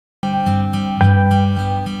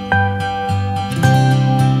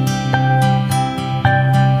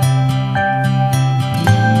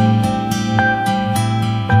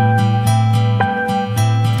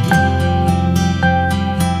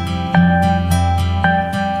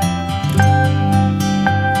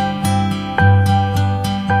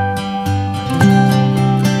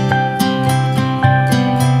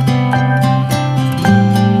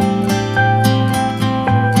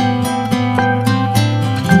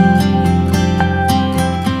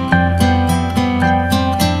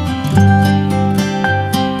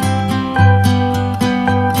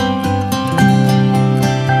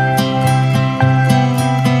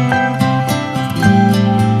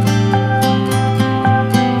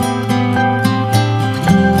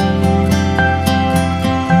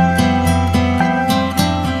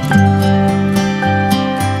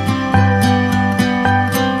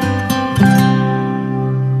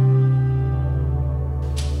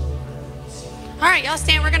All right, y'all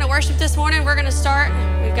stand. We're going to worship this morning. We're going to start.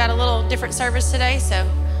 We've got a little different service today, so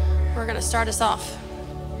we're going to start us off.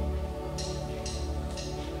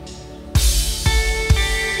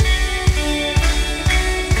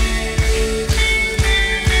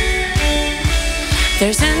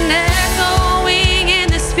 There's an echoing in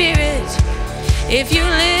the spirit. If you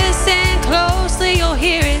listen closely, you'll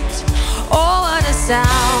hear it. Oh, what a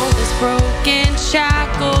sound as broken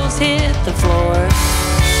shackles hit the floor.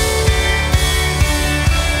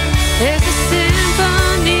 There's a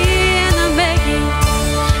symphony in the making.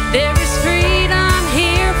 There is freedom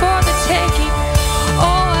here for the taking.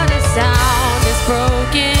 Oh, what a sound as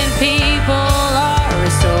broken people are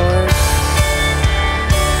restored.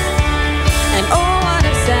 And oh, what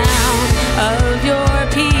a sound of your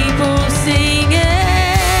people singing.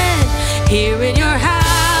 Here in your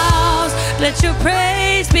house, let your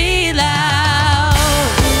praise be loud.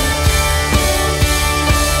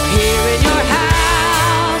 Here in your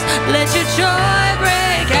house, let your joy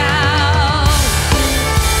break out.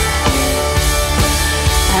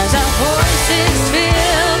 As our voices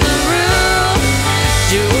fill the room,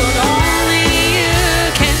 do what only you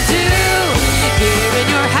can do. Here in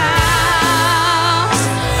your house,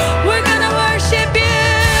 we're gonna worship you.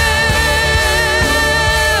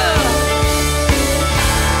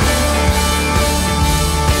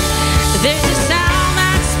 There's a sound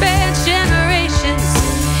that spans generations.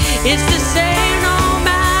 It's the same no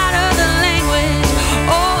matter the language.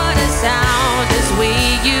 Oh, what a sound as we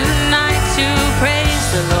unite to praise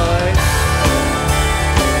the Lord.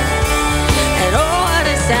 And oh, what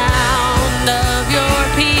a sound of your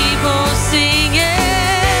people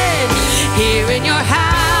singing. Here in your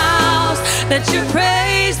house, let your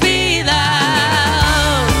praise be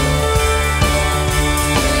loud.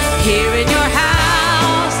 Here in your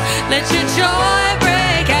house, let your joy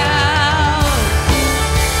break out.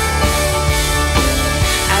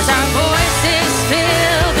 As our voices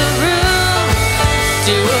fill the room,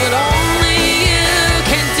 do what only you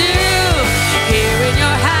can do. Here in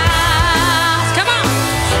your house, come on,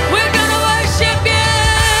 we're gonna worship you.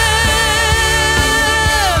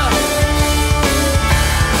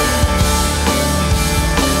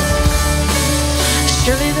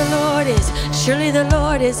 Surely the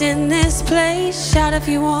Lord is in this place. Shout if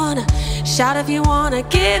you wanna, shout if you wanna,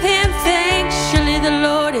 give him thanks. Surely the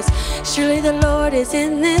Lord is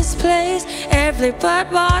in this place. Every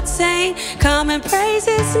blood-bought saint, come and praise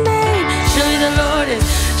his name. Surely the Lord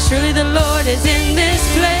is in this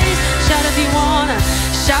place. Shout if you wanna,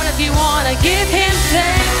 give him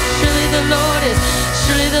thanks. Surely the Lord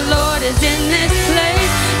is in this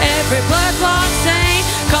place. Every blood-bought saint,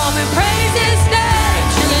 come and praise his name.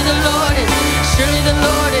 Surely the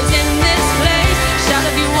Lord is in this place. Shout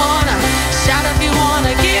if you wanna,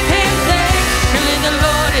 give him thanks. Surely the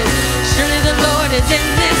Lord is in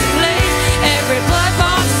this place. Every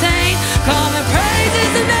blood-bought saint, come and praise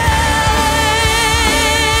his name.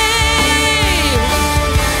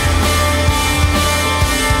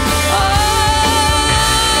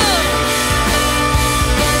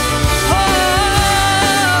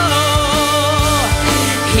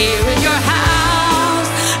 Here in your house,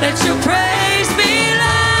 let your praise be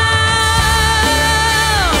loud.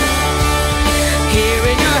 Here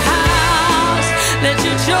in your house, let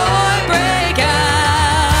your joy break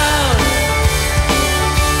out.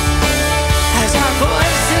 As our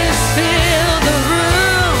voices fill the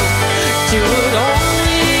room, do what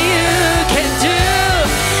only you can do.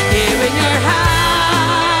 Here in your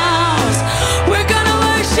house, we're gonna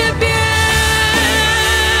worship you.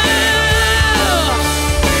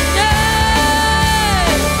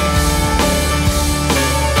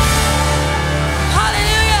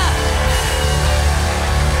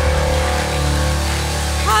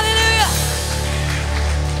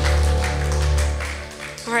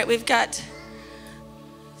 All right, we've got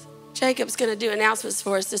Jacob's going to do announcements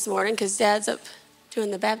for us this morning because Dad's up doing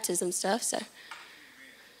the baptism stuff. So,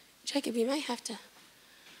 Jacob, you may have to.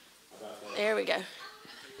 There we go.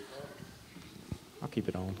 I'll keep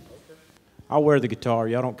it on. I'll wear the guitar.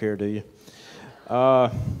 Y'all don't care, do you?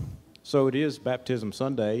 So it is Baptism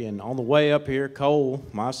Sunday, and on the way up here, Cole,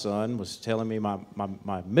 my son, was telling me, my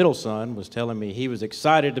middle son was telling me he was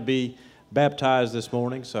excited to be baptized this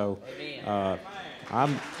morning. So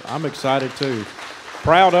I'm excited too.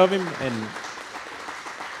 Proud of him and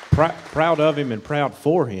proud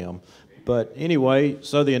for him. But anyway,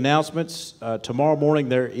 so the announcements, tomorrow morning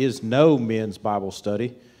there is no men's Bible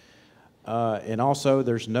study. And also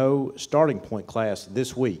there's no starting point class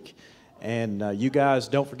this week. And you guys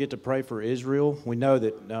don't forget to pray for Israel. We know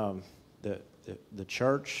that the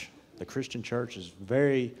church, the Christian church, is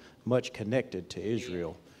very much connected to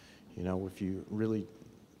Israel. if you really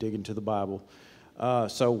dig into the Bible.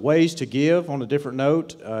 So ways to give on a different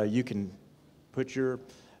note, you can put your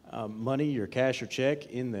money, your cash or check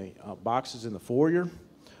in the boxes in the foyer,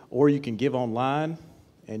 or you can give online,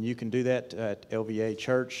 and you can do that at LVA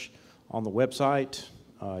Church on the website.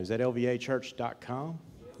 Is that lvachurch.com?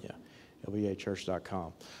 Yeah,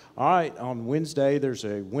 lvachurch.com. All right, on Wednesday, there's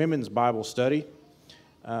a women's Bible study.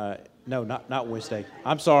 No, not Wednesday.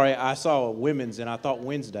 I'm sorry, I saw women's, and I thought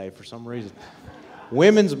Wednesday for some reason.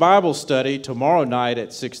 Women's Bible study tomorrow night at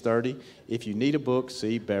 6:30. If you need a book,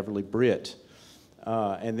 see Beverly Britt.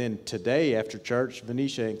 And then today after church,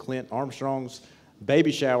 Venetia and Clint Armstrong's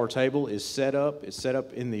baby shower table is set up. It's set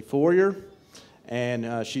up in the foyer,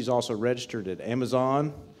 and she's also registered at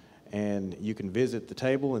Amazon. And you can visit the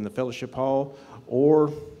table in the fellowship hall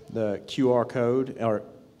or the QR code, or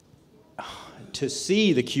to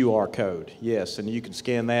see the QR code, yes, and you can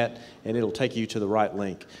scan that, and it'll take you to the right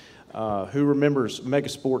link. Who remembers Mega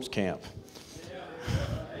Sports Camp?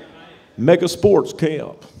 Mega Sports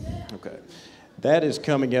Camp. Okay. That is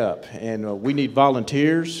coming up, and we need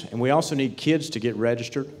volunteers, and we also need kids to get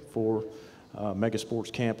registered for Mega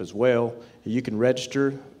Sports Camp as well. You can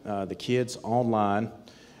register the kids online.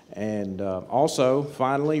 And also,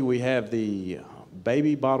 finally, we have the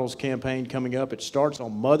Baby Bottles campaign coming up. It starts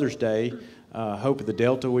on Mother's Day, Hope of the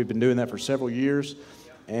Delta. We've been doing that for several years,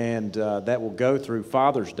 and that will go through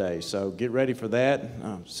Father's Day. So get ready for that.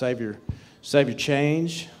 Save your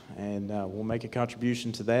change, and we'll make a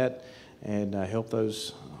contribution to that and help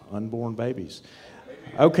those unborn babies.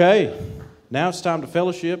 Okay, now it's time to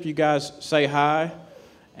fellowship. You guys say hi.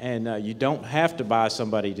 And you don't have to buy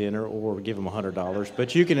somebody dinner or give them $100,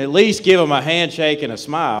 but you can at least give them a handshake and a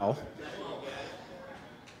smile.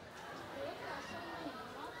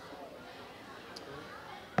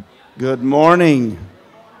 Good morning.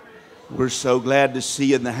 We're so glad to see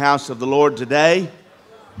you in the house of the Lord today.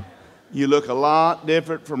 You look a lot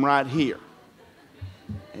different from right here.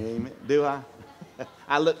 Amen. Do I?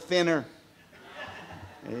 I look thinner.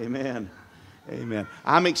 Amen. Amen.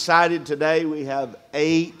 I'm excited today. We have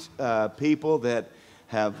 8 people that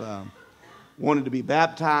have wanted to be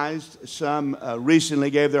baptized. Some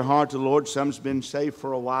recently gave their heart to the Lord. Some's been saved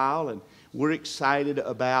for a while. And we're excited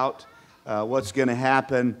about what's going to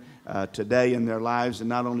happen today in their lives. And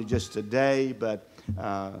not only just today, but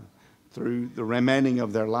through the remaining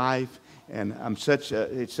of their life. And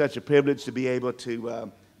it's such a privilege to be able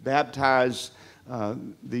to baptize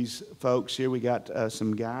these folks here. We got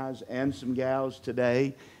some guys and some gals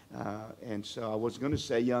today, and so I was going to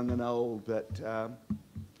say young and old, but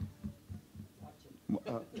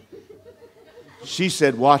she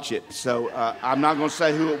said watch it, so I'm not going to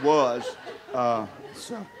say who it was.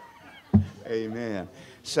 Amen.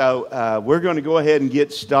 So we're going to go ahead and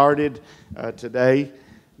get started today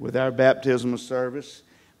with our baptismal service.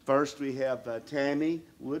 First, we have Tammy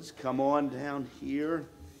Woods. Come on down here.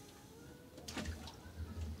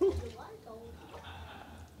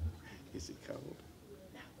 Is it cold?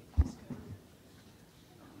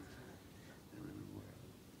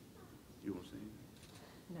 You want to say anything?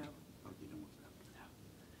 No. Oh, you don't want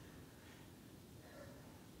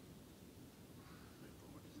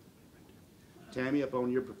to? No. Tammy,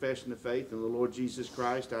 upon your profession of faith in the Lord Jesus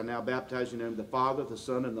Christ, I now baptize you in the name of the Father, the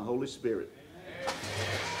Son, and the Holy Spirit.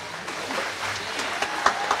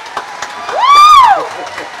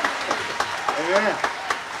 Amen.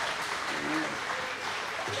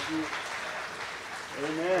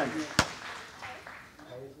 Amen.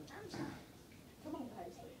 Come on,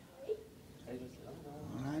 Paisley.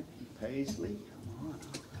 All right, Paisley, come on.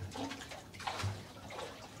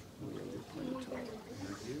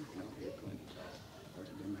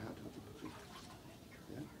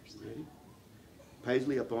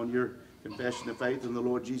 Paisley, upon your confession of faith in the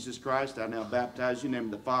Lord Jesus Christ, I now baptize you in the name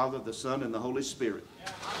of the Father, the Son, and the Holy Spirit.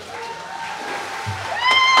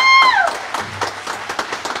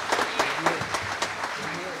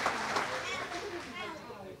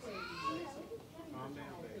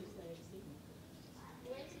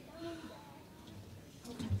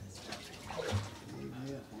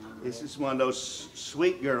 This is one of those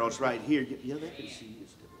sweet girls right here. Yeah, they can see you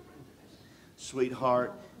still.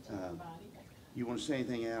 Sweetheart. You want to say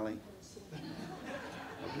anything, Allie?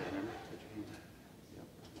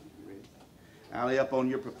 Allie, up on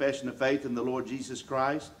your profession of faith in the Lord Jesus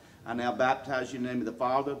Christ, I now baptize you in the name of the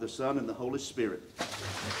Father, the Son, and the Holy Spirit.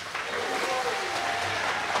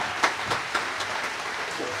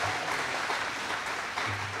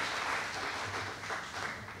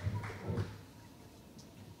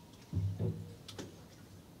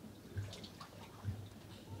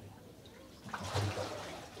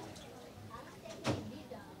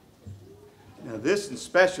 Now, this is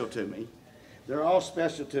special to me. They're all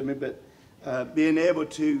special to me, but being able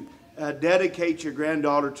to dedicate your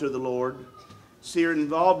granddaughter to the Lord, see her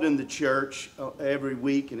involved in the church every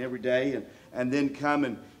week and every day, and then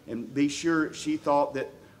come and be sure she thought that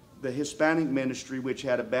the Hispanic ministry, which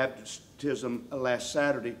had a baptism last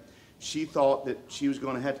Saturday, she thought that she was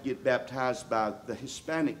going to have to get baptized by the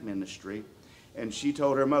Hispanic ministry. And she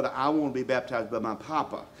told her mother, I want to be baptized by my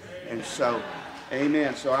papa. And so,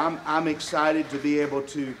 amen. So I'm excited to be able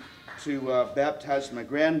to baptize my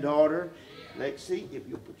granddaughter, Lexi. If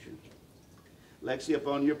you'll put your Lexi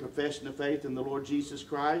upon your profession of faith in the Lord Jesus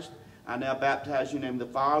Christ, I now baptize you in the name of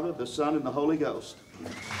the Father, the Son, and the Holy Ghost.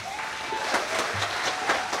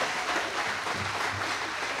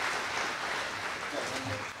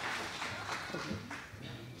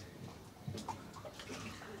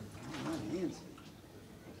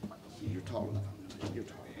 You're tall enough. You're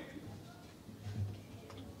tall enough.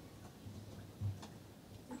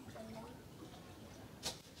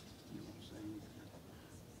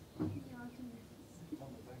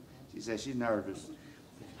 She says she's nervous.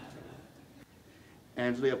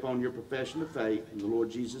 Angela, upon your profession of faith in the Lord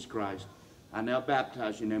Jesus Christ, I now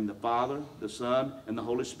baptize you in the name of the Father, the Son, and the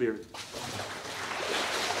Holy Spirit.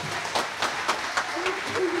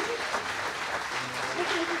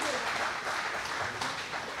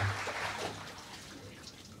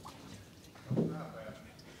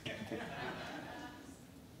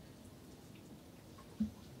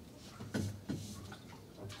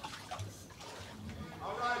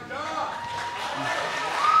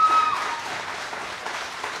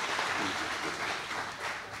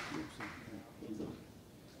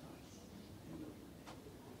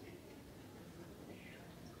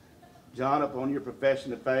 John, upon your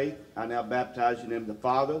profession of faith, I now baptize you in the name of the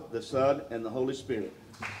Father, the Son, and the Holy Spirit.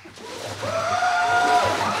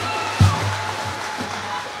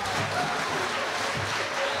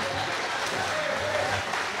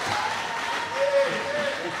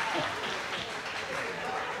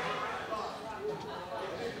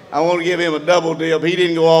 I want to give him a double dip. He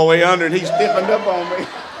didn't go all the way under, and he stiffened up on me.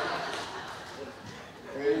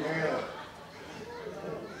 Amen.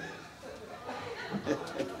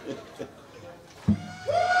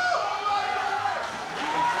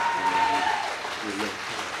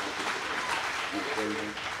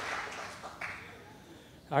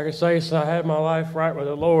 I can say since I had my life right with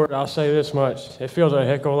the Lord, I'll say this much. It feels a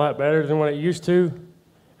heck of a lot better than what it used to,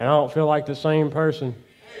 and I don't feel like the same person.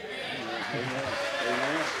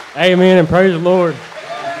 Amen. Amen, and praise the Lord.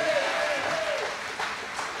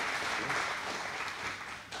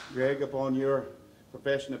 Greg, upon your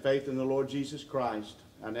profession of faith in the Lord Jesus Christ,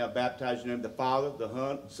 I now baptize you in the name of the Father,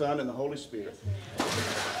 the Son, and the Holy Spirit.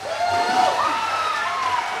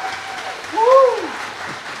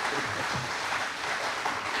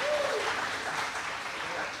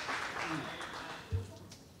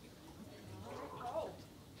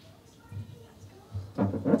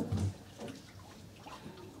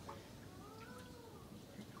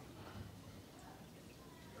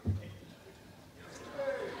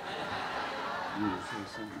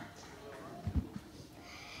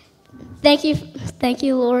 Thank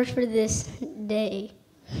you, Lord, for this day.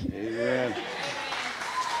 Amen.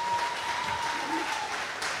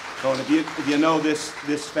 So if you know this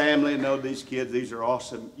family, know these kids, these are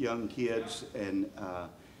awesome young kids, and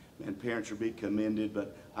parents are be commended.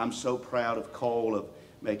 But I'm so proud of Cole of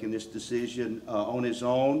making this decision on his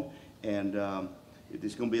own, and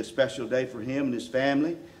it's going to be a special day for him and his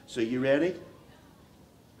family. So you ready?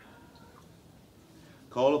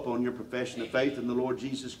 Call upon your profession of faith in the Lord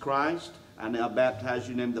Jesus Christ. I now baptize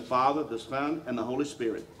you in the name of the Father, the Son, and the Holy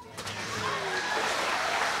Spirit.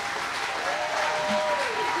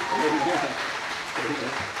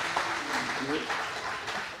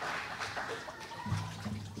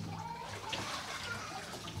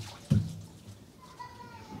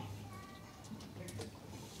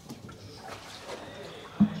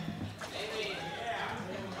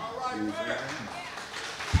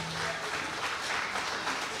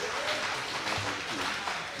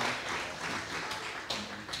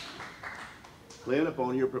 Glenn,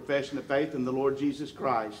 upon your profession of faith in the Lord Jesus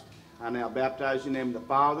Christ, I now baptize you in the name of the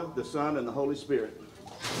Father, the Son, and the Holy Spirit.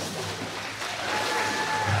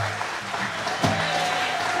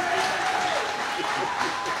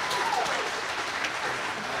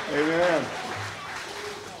 Amen.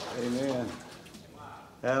 Amen.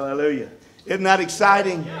 Hallelujah. Isn't that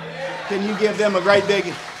exciting? Can you give them a great big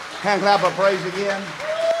hand clap of praise again?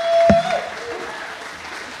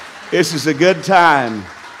 This is a good time.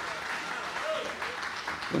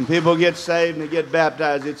 When people get saved and they get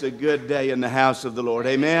baptized, it's a good day in the house of the Lord.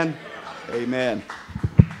 Amen? Amen.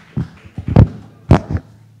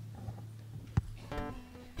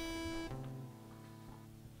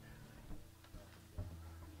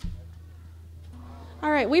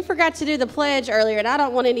 we forgot to do the pledge earlier, and I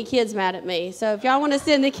don't want any kids mad at me. So if y'all want to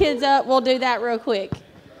send the kids up, we'll do that real quick.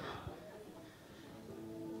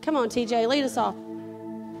 Come on, TJ, lead us off.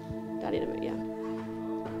 I need a minute, yeah.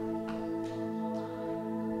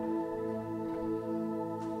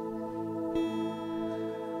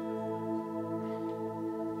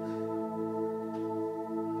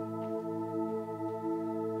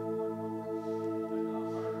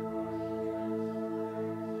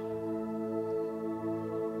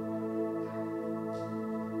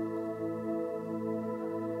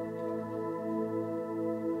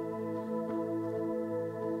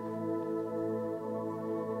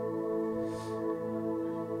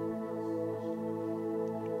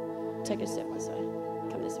 Take a step this way.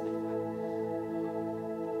 Come this way.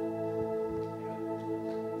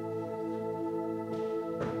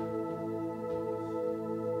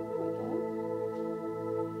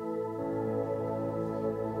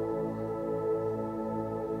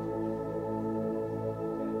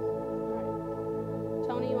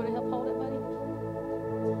 Tony, you want to help hold it, buddy?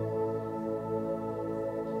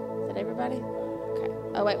 Is that everybody? Okay.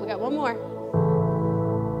 Oh, wait, we got one more.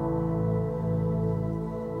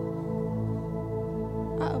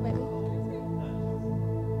 Uh-oh, baby.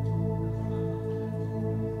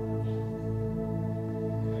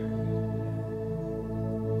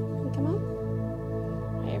 Come on.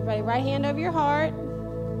 All right, everybody, right hand over your heart.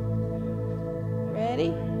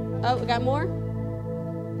 Ready? Oh, we got more?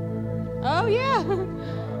 Oh, yeah.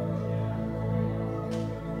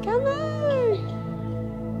 Come on.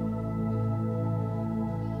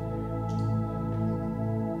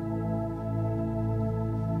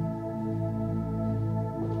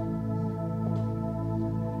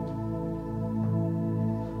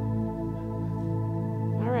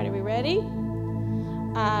 Are we ready?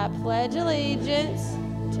 I pledge allegiance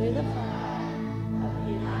to the flag of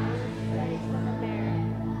the United States of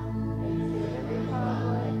America and to the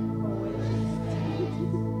republic for which it stands,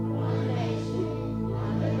 one nation,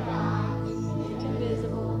 under God,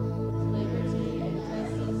 indivisible, with liberty and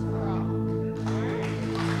justice for all.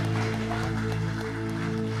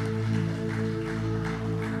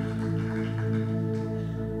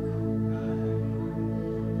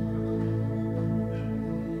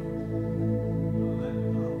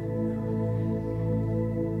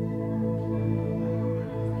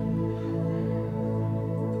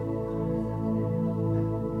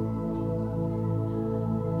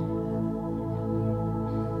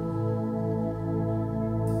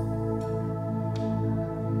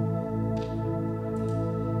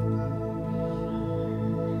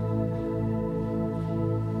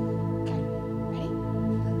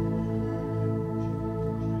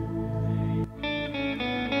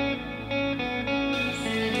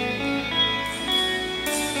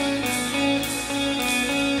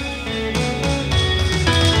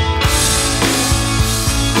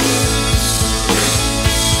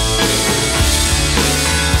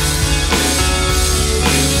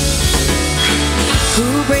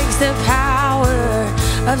 The power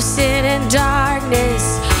of sin and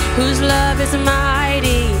darkness, whose love is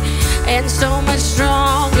mighty and so much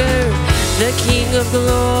stronger. The King of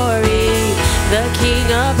glory, the King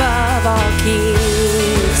above all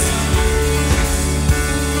kings,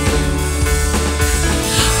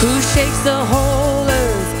 who shakes the whole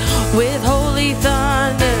earth with holy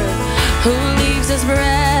thunder, who leaves us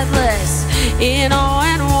breathless in awe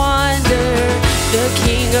and wonder. The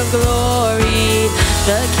King of glory,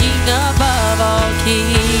 the King above all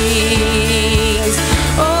kings.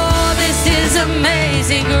 Oh, this is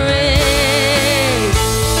amazing grace.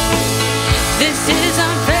 This is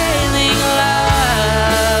unfailing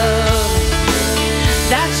love,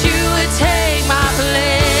 that you would take my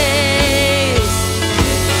place,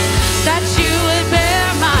 that you would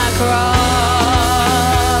bear my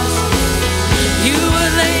cross, you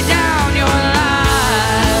would lay down your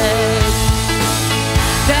life,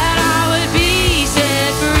 that I would be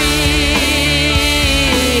set free.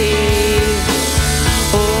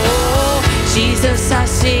 Oh, Jesus, I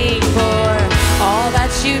sing for all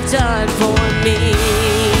that you've done for me.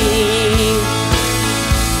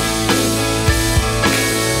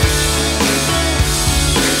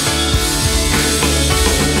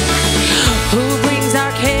 Who brings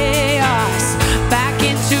our chaos back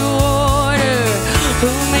into order,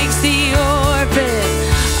 who makes the orphan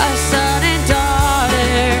a son and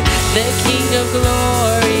daughter. The King of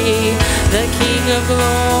glory, the King of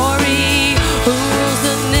glory, who rules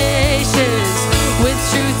the nations with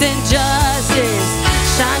truth and justice,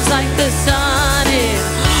 shines like the sun in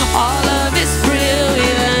all of his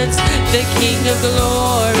brilliance. The King of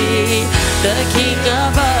glory, the King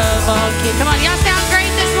above all kings. Come on, y'all sound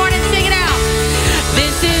great this morning. Sing it out.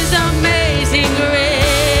 This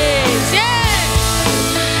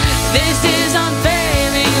This is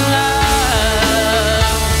unfailing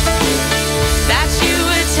love, that you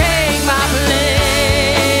would take my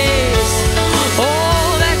place.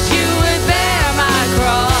 Oh, that you would bear my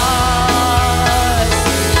cross.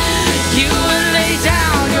 You would lay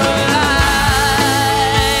down your life,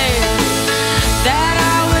 that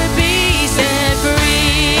I would be set free.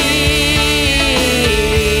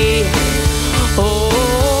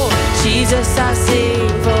 Oh, Jesus, I sing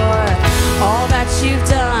for all that you've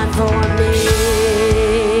done for me.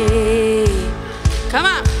 Come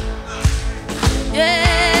on.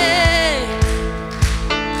 Yeah.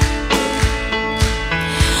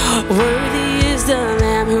 Worthy is the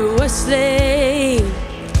Lamb who was slain.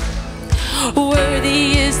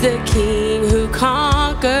 Worthy is the King who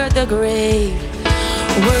conquered the grave.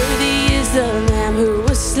 Worthy is the Lamb who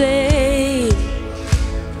was slain.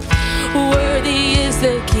 Worthy is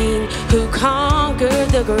the King who conquered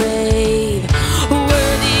the grave.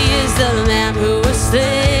 Worthy is the Lamb who was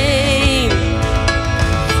slain.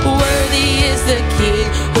 Worthy is the King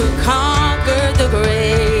who conquered the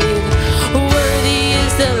grave. Worthy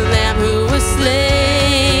is the Lamb who was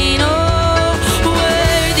slain. Oh,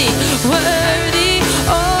 worthy, worthy.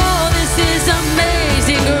 Oh, this is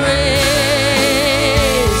amazing grace.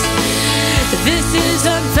 This is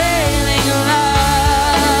unfailing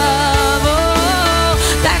love. Oh,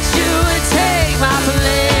 that you would take my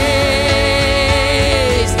place,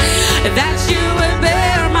 that you would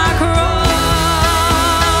bear my cross.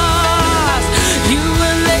 You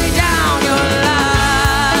would lay down your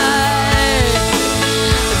life,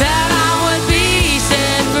 that I would be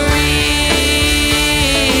set free.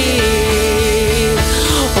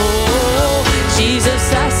 Oh, Jesus,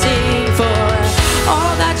 I sing for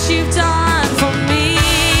all that you've done for me.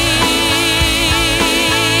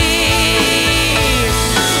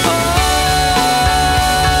 Oh,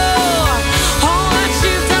 all that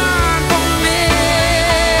you've done for me.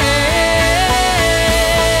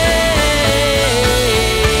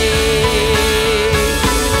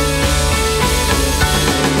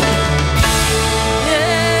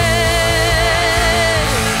 Yeah.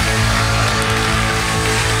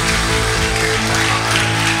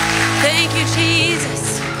 Thank you, Jesus.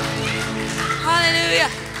 Hallelujah.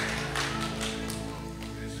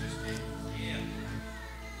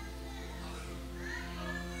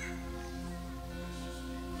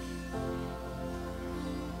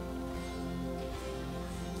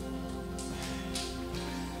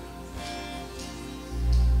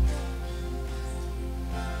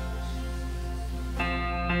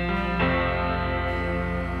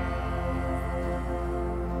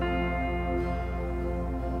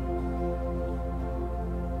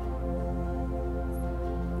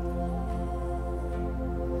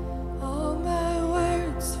 All my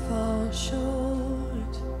words fall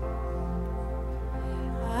short.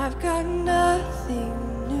 I've got nothing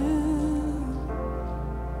new.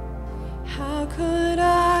 How could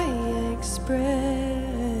I express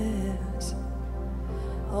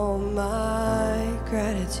all my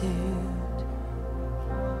gratitude?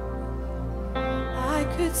 I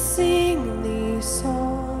could sing these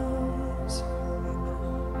songs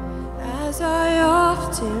as I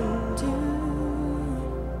often do.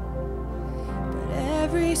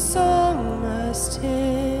 Every song must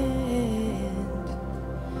end,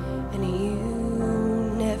 and you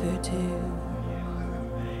never do.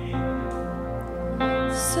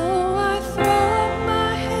 So I throw up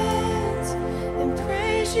my hands and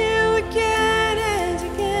praise you again and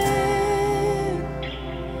again,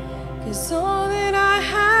 'cause all that I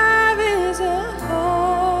have is a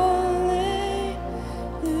hallelujah,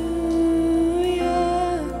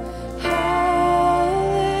 hallelujah.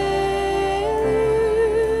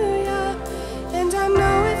 And I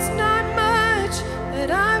know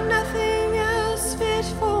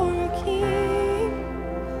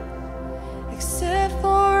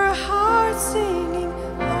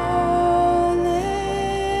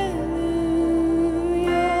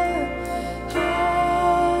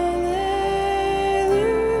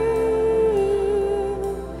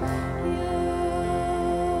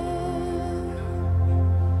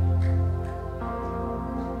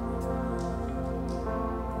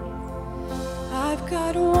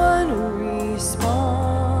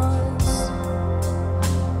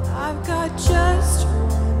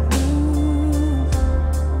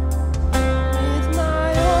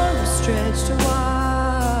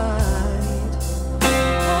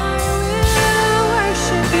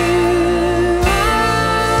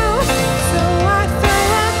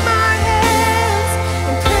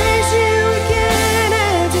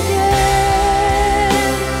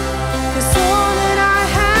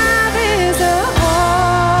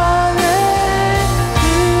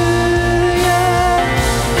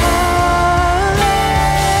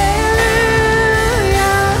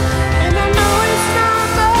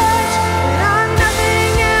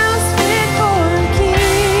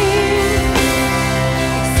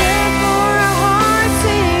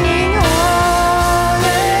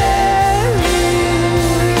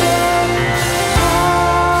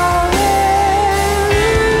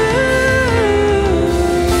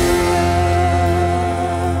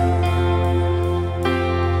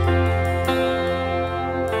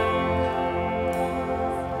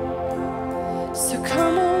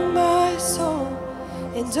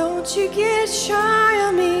Don't you get shy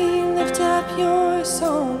on me, lift up your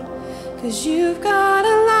song, 'cause you've got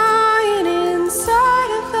a lion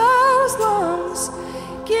inside of those lungs.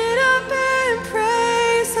 Get up and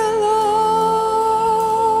praise the Lord.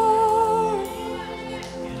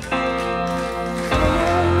 Come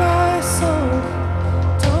on, my soul,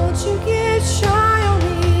 don't you get shy on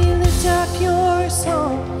me, lift up your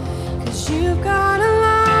song, 'cause you've got a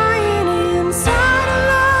lion inside of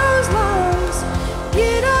those lungs.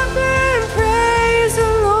 Get up and praise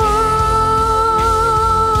the Lord.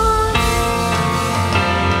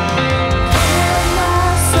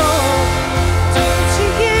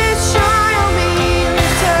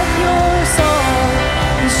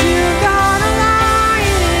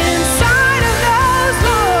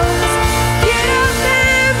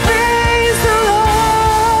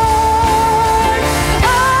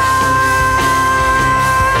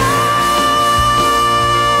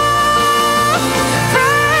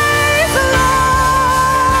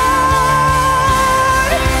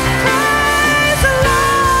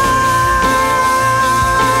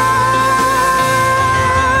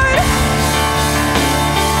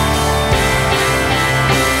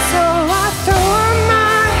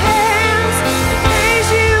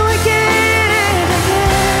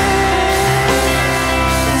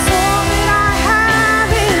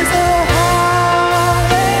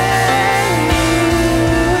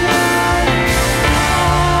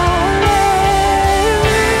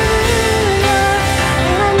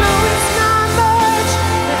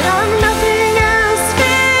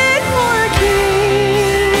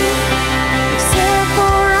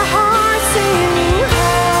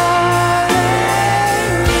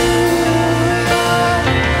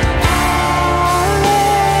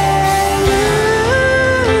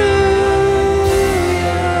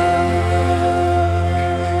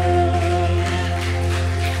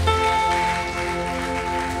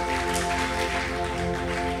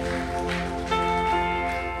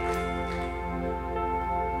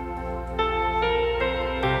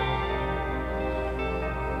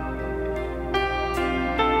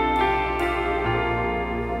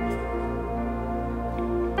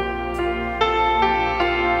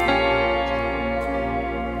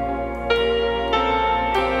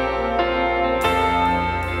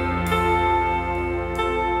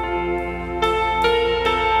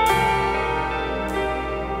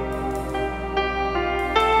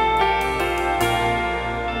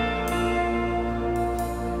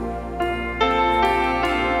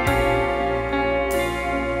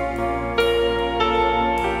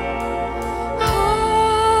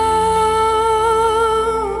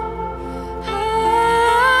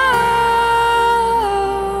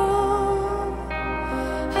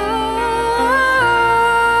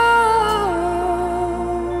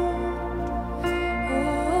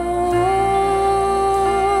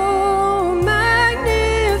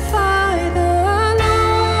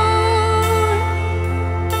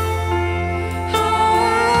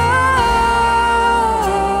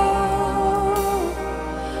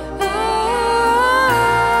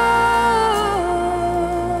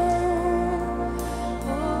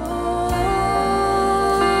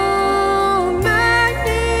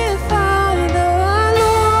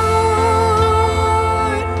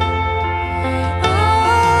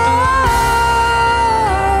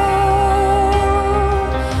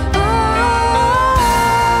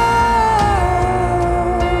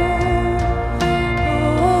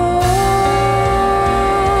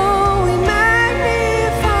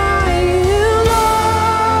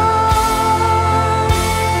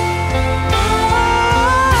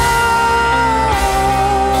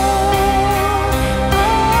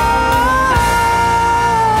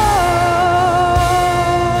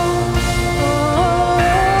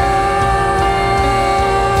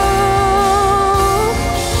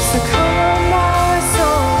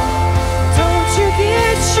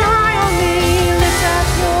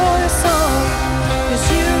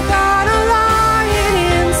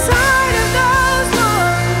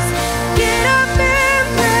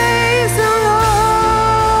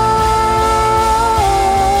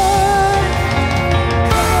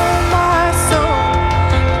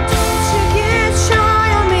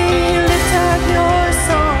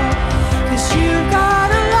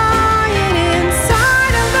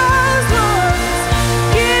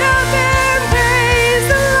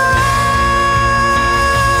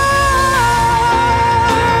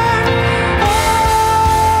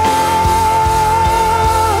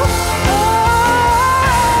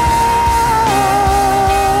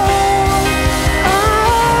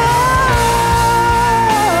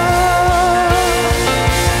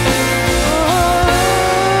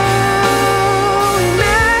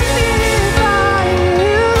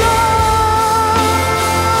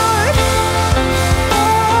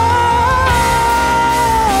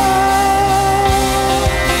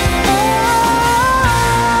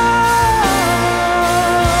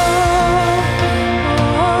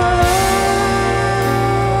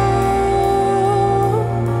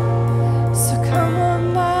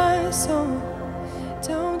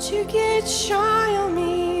 you get shy on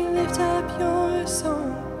me, lift up your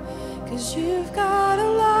song. 'Cause you've got a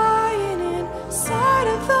lion inside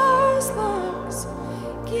of those lungs.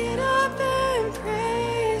 Get up and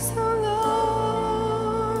praise the Lord.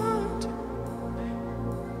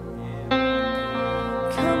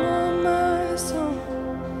 Come on, my soul,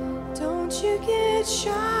 don't you get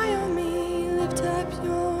shy on me, lift up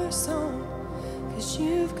your song. 'Cause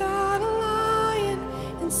you've got a lion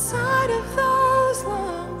inside of those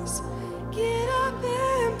lungs. Get up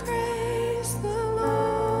and praise the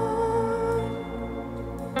Lord.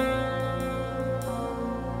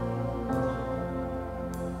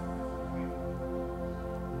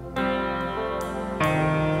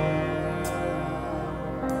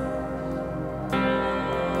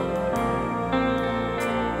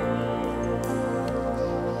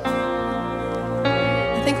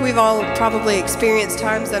 I think we've all probably experienced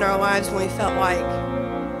times in our lives when we felt like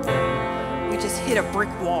we just hit a brick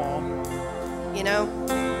wall, you know?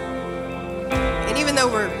 And even though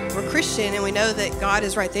we're Christian and we know that God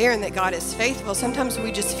is right there and that God is faithful, sometimes we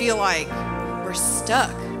just feel like we're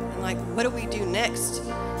stuck. And like, what do we do next?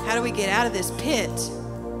 How do we get out of this pit?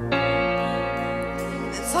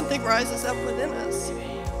 And then something rises up within us.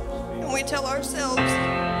 And we tell ourselves,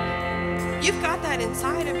 you've got that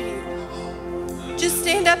inside of you. Just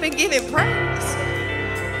stand up and give him praise.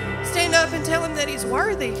 Stand up and tell him that he's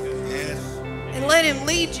worthy. And let him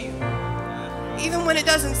lead you. Even when it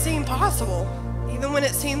doesn't seem possible. Even when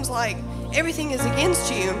it seems like everything is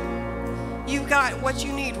against you. You've got what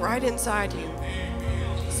you need right inside you.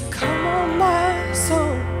 So come on, my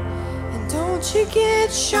soul. And don't you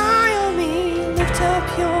get shy on me. Lift up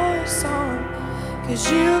your song.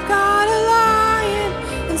 'Cause you've got a lion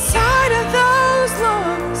inside of those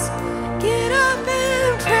lungs. Get up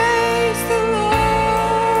and praise the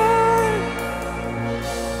Lord.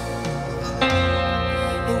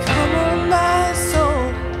 And come on, my soul,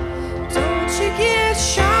 don't you get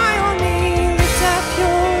shy on me. Lift up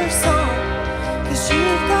your song. 'Cause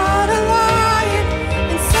you've got a lion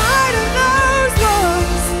inside of those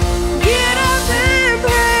lungs. Get up and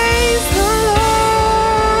praise the Lord.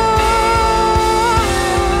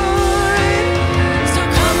 So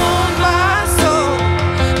come on, my soul,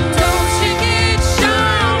 don't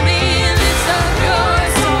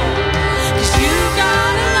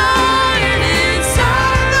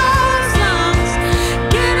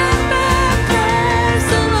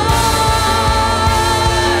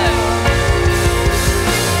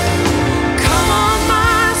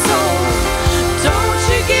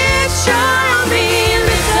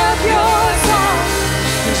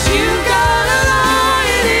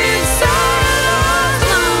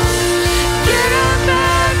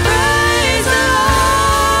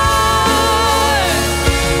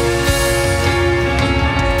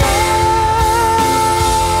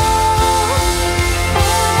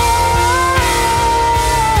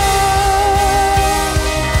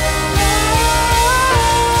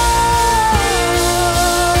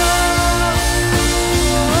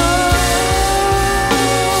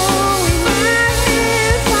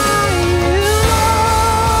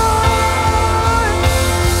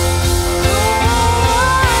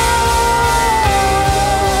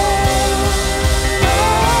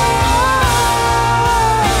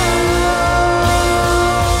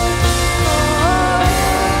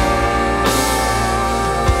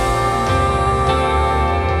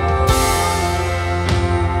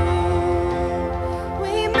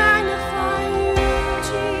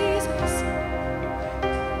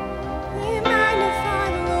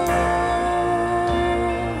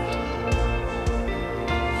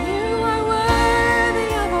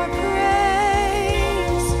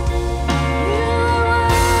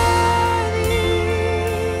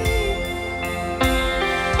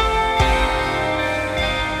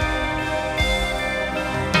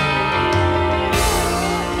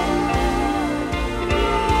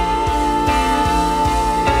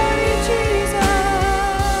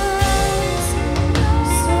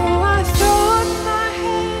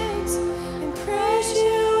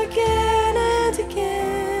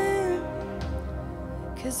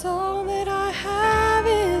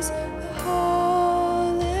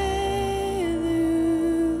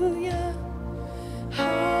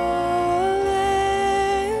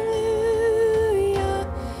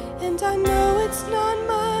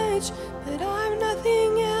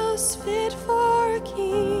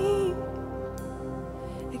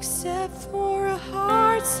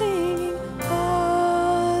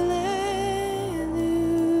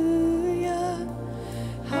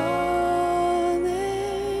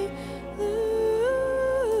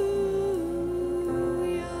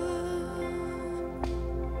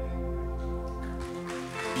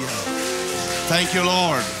Thank you,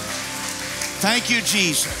 Lord. Thank you,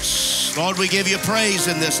 Jesus. Lord, we give you praise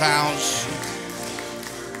in this house.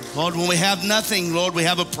 Lord, when we have nothing, Lord, we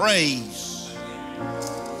have a praise.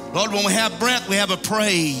 Lord, when we have breath, we have a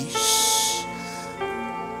praise.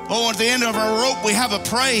 Oh, at the end of our rope, we have a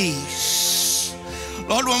praise.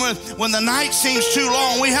 Lord, when the night seems too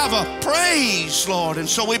long, we have a praise, Lord. And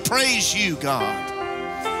so we praise you, God.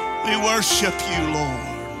 We worship you, Lord.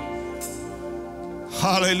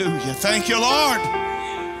 Hallelujah. Thank you, Lord.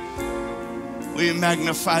 We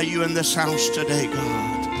magnify you in this house today,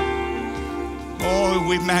 God. Oh,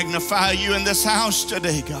 we magnify you in this house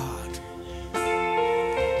today, God.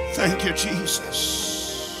 Thank you,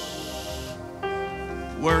 Jesus.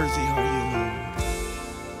 Worthy are you, Lord.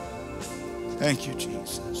 Thank you,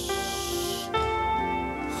 Jesus.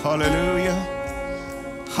 Hallelujah.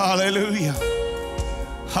 Hallelujah.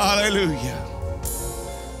 Hallelujah.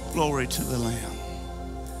 Glory to the Lamb.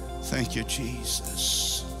 Thank you,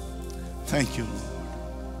 Jesus. Thank you, Lord.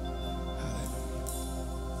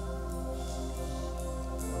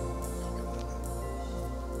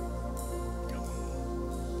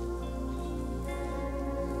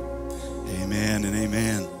 Amen and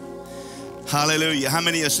amen. Hallelujah. How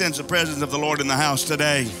many of you sense the presence of the Lord in the house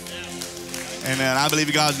today? Amen. I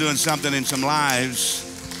believe God's doing something in some lives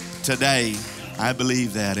today. I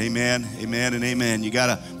believe that. Amen. Amen and amen. You got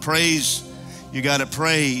to praise. You got to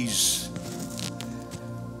praise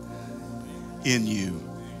in you.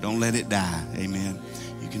 Don't let it die. Amen.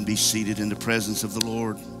 You can be seated in the presence of the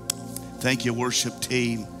Lord. Thank you, worship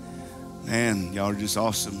team. Man, y'all are just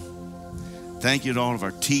awesome. Thank you to all of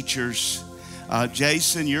our teachers.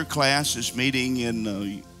 Jason, your class is meeting in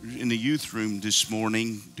the youth room this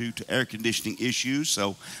morning due to air conditioning issues.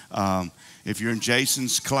 So if you're in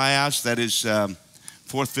Jason's class, that is 4th,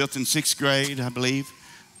 5th, and 6th grade, I believe.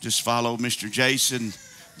 Just follow Mr. Jason,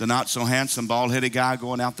 the not so handsome bald-headed guy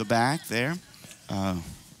going out the back there.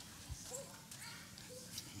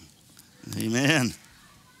 Amen.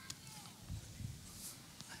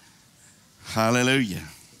 Hallelujah.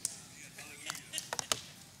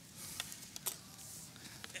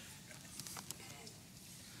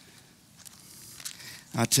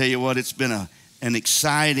 I tell you what, it's been an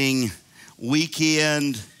exciting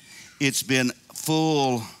weekend. It's been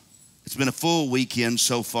full. It's been a full weekend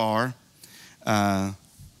so far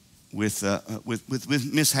with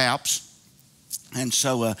mishaps, and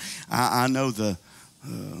so I know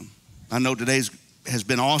today's has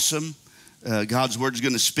been awesome. God's word is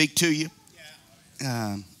going to speak to you.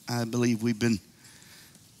 I believe we've been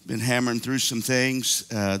hammering through some things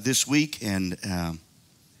this week, and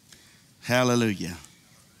hallelujah.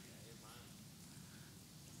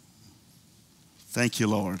 Thank you,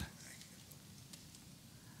 Lord.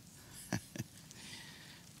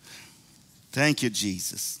 Thank you,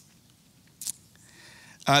 Jesus.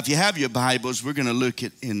 If you have your Bibles, we're going to look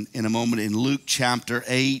at in a moment in Luke chapter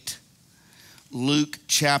 8. Luke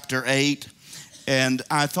chapter 8. And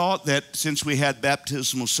I thought that since we had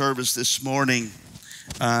baptismal service this morning,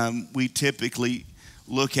 we typically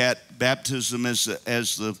look at baptism as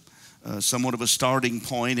the somewhat of a starting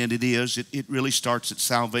point, and it is. It really starts at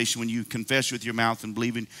salvation when you confess with your mouth and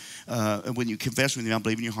believe in. When you confess with your mouth,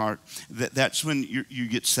 believe in your heart. That's when you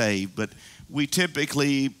get saved. But we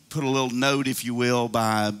typically put a little note, if you will,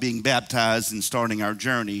 by being baptized and starting our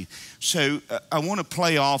journey. So I want to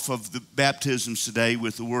play off of the baptisms today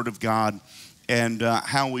with the Word of God and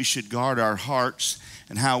how we should guard our hearts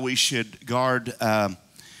and how we should guard and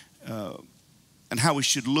how we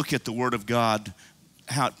should look at the Word of God,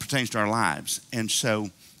 how it pertains to our lives. And so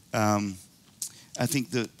I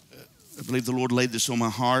believe the Lord laid this on my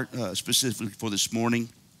heart specifically for this morning.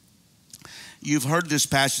 You've heard this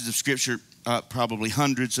passage of Scripture probably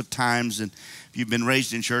hundreds of times, and if you've been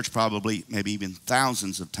raised in church, probably maybe even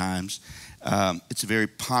thousands of times. It's a very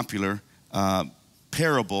popular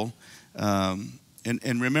parable.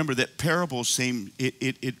 And remember that parables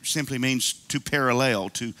it simply means to parallel,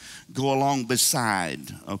 to go along beside.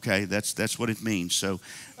 Okay, that's what it means. So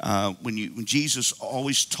when Jesus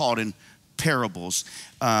always taught in parables,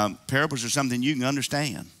 parables are something you can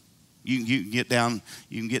understand. You can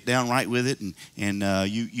get down right with it, and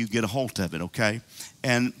you get a hold of it. Okay,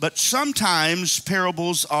 but sometimes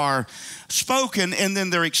parables are spoken and then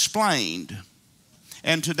they're explained.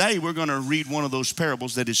 And today we're going to read one of those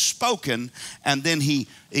parables that is spoken and then he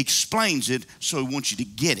explains it, so he wants you to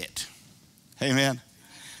get it. Amen.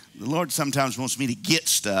 The Lord sometimes wants me to get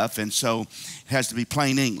stuff, and so it has to be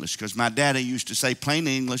plain English, because my daddy used to say plain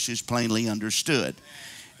English is plainly understood.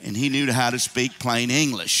 And he knew how to speak plain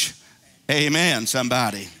English. Amen,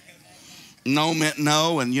 somebody. no meant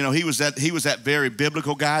no, and he was that very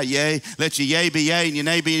biblical guy. Yay, let your yay be yay and your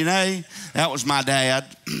nay be nay. That was my dad,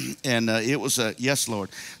 and it was yes, Lord.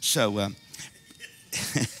 So,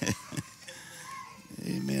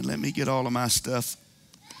 amen. Let me get all of my stuff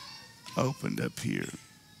opened up here.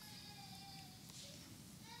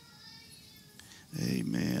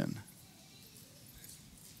 Amen.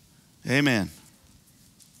 Amen.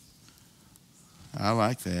 I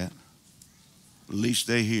like that. At least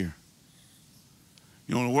they hear.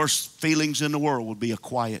 The worst feelings in the world would be a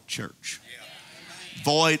quiet church.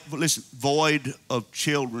 Void of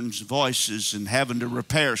children's voices and having to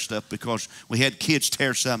repair stuff because we had kids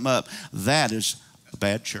tear something up. That is a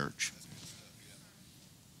bad church.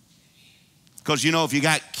 Because, if you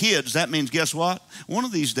got kids, that means, guess what? One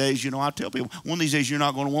of these days, I tell people, one of these days you're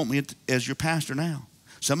not going to want me as your pastor now.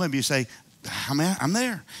 Some of you say, I'm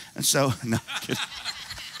there. And so, no,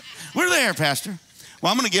 we're there, Pastor.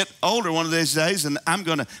 Well, I'm going to get older one of these days, and I'm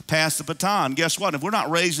going to pass the baton. Guess what? If we're not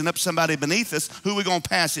raising up somebody beneath us, who are we going to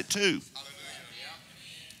pass it to?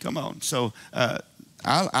 Come on. So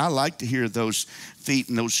I like to hear those feet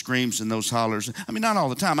and those screams and those hollers. I mean, not all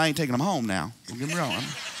the time. I ain't taking them home now. Don't get me wrong. I'm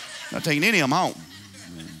not taking any of them home.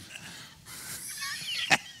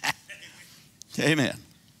 Amen.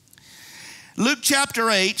 Luke chapter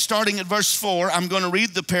 8, starting at verse 4, I'm going to read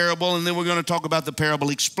the parable, and then we're going to talk about the parable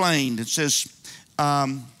explained. It says,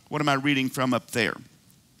 what am I reading from up there?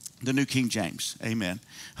 The New King James. Amen.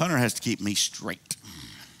 Hunter has to keep me straight.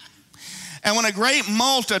 And when a great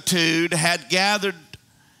multitude had gathered,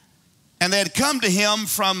 and they had come to him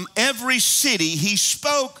from every city, he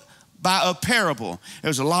spoke by a parable.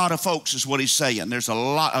 There's a lot of folks is what he's saying. There's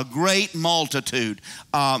a great multitude.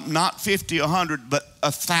 Not 50 or 100, but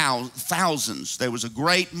thousands. There was a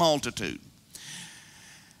great multitude.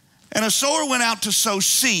 And a sower went out to sow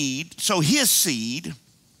his seed.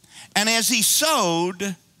 And as he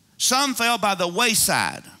sowed, some fell by the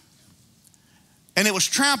wayside, and it was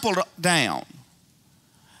trampled down,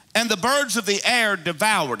 and the birds of the air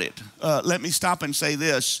devoured it. Let me stop and say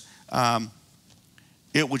this.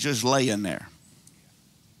 It was just laying there.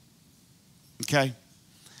 Okay?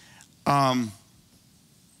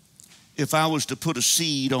 If I was to put a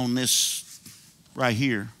seed on this right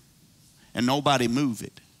here and nobody move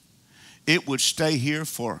it, it would stay here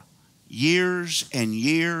for years and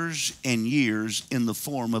years and years in the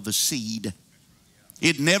form of a seed.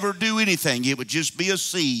 It'd never do anything. It would just be a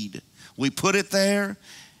seed. We put it there,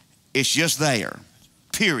 it's just there,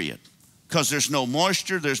 period. Because there's no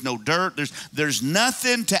moisture, there's no dirt, there's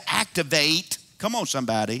nothing to activate, come on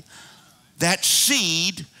somebody, that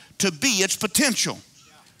seed to be its potential.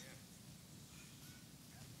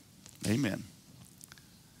 Amen.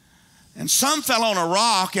 And some fell on a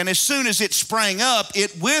rock, and as soon as it sprang up,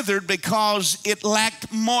 it withered because it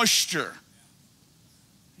lacked moisture.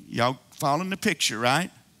 Y'all following the picture,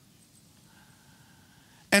 right?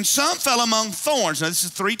 And some fell among thorns. Now, this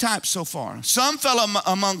is 3 types so far. Some fell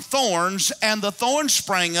among thorns, and the thorns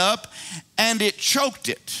sprang up, and it choked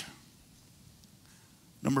it.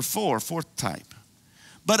 Number 4, 4th type.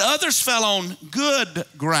 But others fell on good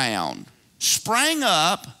ground, sprang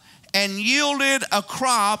up, and yielded a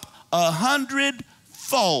crop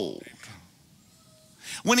 100-fold.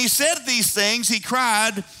 When he said these things, he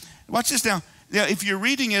cried, watch this now. Now, if you're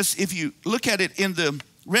reading this, if you look at it in the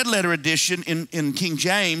red letter edition in King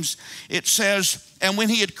James, it says, and when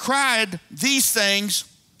he had cried these things,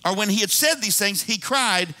 or when he had said these things, he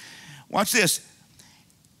cried, watch this,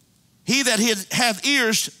 he that hath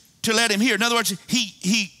ears to let him hear. In other words,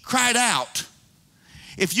 he cried out.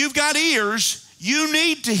 If you've got ears, you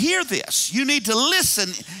need to hear this. You need to listen.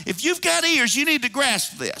 If you've got ears, you need to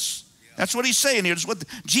grasp this. That's what he's saying here. That's what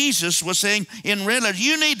Jesus was saying in red letters.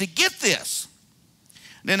 You need to get this.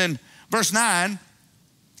 Then in verse 9,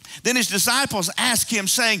 then his disciples asked him,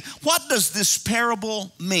 saying, what does this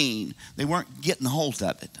parable mean? They weren't getting a hold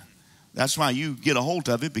of it. That's why you get a hold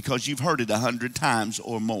of it, because you've heard it 100 times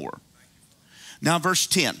or more. Now verse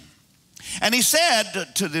 10. And he said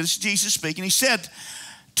to this, Jesus speaking, he said,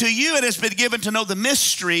 to you it has been given to know the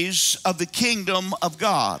mysteries of the kingdom of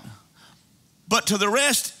God. But to the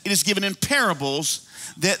rest it is given in parables,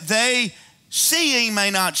 that they seeing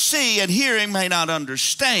may not see and hearing may not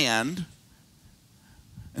understand.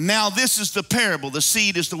 And now this is the parable. The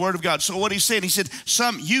seed is the word of God. So what he said,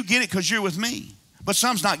 some, you get it because you're with me. But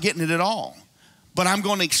some's not getting it at all. But I'm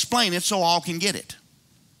going to explain it so all can get it.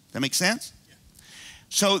 That make sense? Yeah.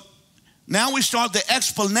 So now we start the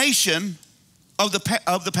explanation of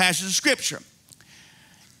the passage of Scripture.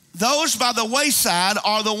 Those by the wayside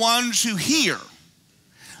are the ones who hear.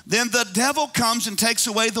 then the devil comes and takes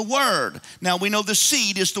away the word. Now we know the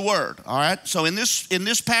seed is the word, all right? So in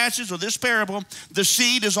this passage or this parable, the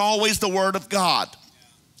seed is always the word of God.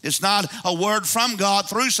 It's not a word from God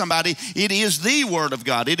through somebody. It is the word of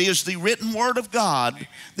God. It is the written word of God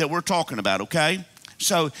that we're talking about, okay?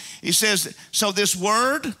 So he says, so this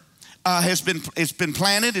word it's been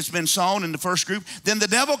planted, it's been sown in the first group. Then the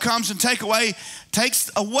devil comes and takes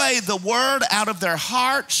away the word out of their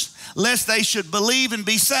hearts, lest they should believe and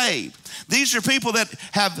be saved. These are people that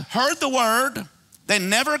have heard the word. They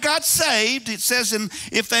never got saved. It says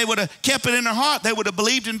if they would have kept it in their heart, they would have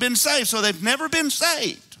believed and been saved. So they've never been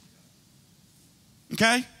saved.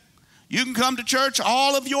 Okay? You can come to church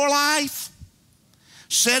all of your life,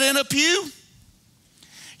 sit in a pew.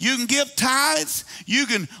 You can give tithes. You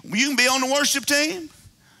can be on the worship team.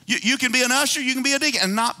 You can be an usher. You can be a deacon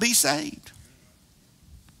and not be saved.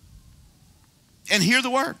 And hear the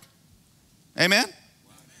word. Amen?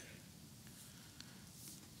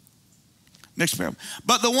 Next parable.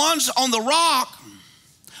 But the ones on the rock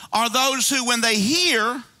are those who, when they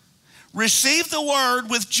hear, receive the word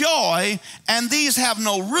with joy, and these have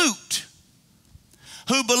no root,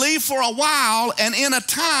 who believe for a while, and in a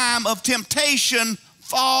time of temptation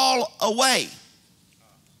fall away.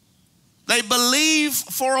 They believe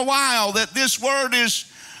for a while that this word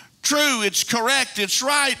is true, it's correct, it's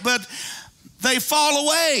right, but they fall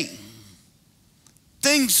away.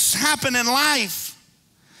 Things happen in life.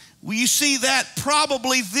 You see that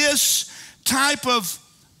probably this type of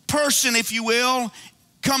person, if you will,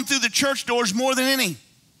 come through the church doors more than any.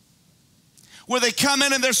 Where they come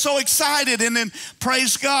in and they're so excited, and then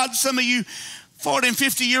praise God, some of you 40 and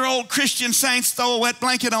 50-year-old Christian saints throw a wet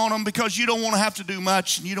blanket on them because you don't want to have to do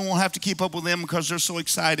much, and you don't want to have to keep up with them because they're so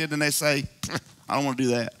excited, and they say, I don't want to do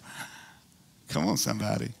that. Come on,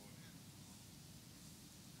 somebody.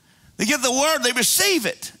 They get the word, they receive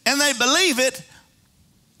it, and they believe it.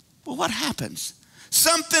 Well, what happens?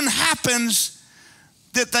 Something happens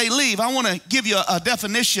that they leave. I want to give you a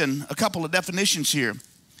definition, a couple of definitions here.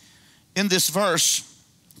 In this verse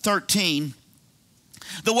 13,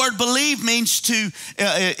 the word believe means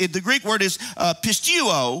the Greek word is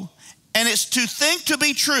pisteuo, and it's to think to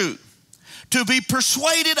be true, to be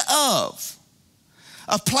persuaded of,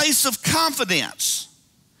 a place of confidence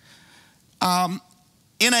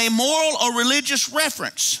in a moral or religious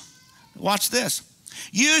reference. Watch this.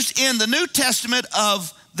 Used in the New Testament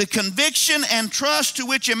of the conviction and trust to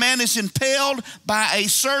which a man is impelled by a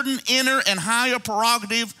certain inner and higher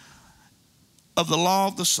prerogative of the law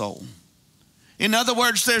of the soul. In other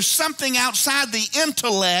words, there's something outside the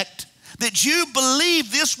intellect that you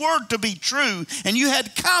believe this word to be true, and you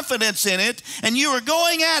had confidence in it, and you were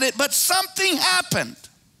going at it, but something happened.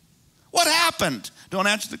 What happened? Don't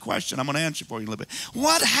answer the question. I'm going to answer for you a little bit.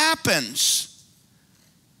 What happens?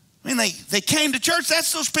 I mean, they came to church.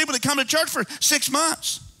 That's those people that come to church for 6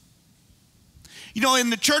 months. You know, in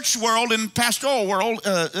the church world, in pastoral world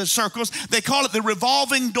circles, they call it the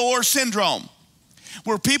revolving door syndrome,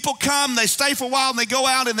 where people come, they stay for a while, and they go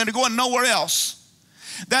out, and then they're going nowhere else.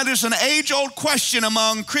 That is an age-old question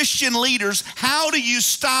among Christian leaders. How do you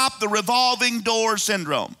stop the revolving door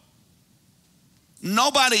syndrome?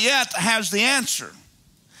 Nobody yet has the answer.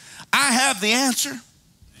 I have the answer.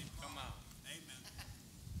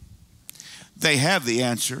 They have the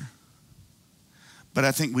answer, but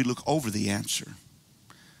I think we look over the answer.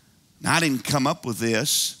 Now, I didn't come up with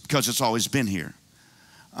this because it's always been here.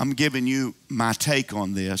 I'm giving you my take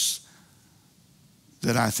on this,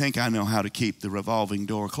 that I think I know how to keep the revolving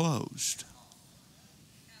door closed.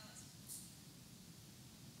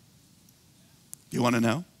 You want to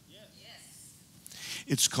know? Yes.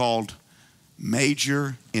 It's called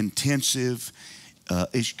Major Intensive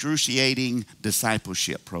Excruciating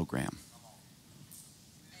Discipleship Program.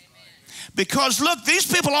 Because look, these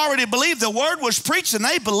people already believed the word was preached, and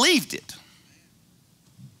they believed it.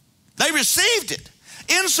 They received it.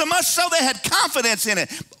 Insomuch so they had confidence in it.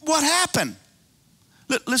 What happened?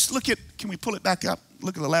 Let's look at, can we pull it back up?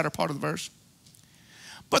 Look at the latter part of the verse.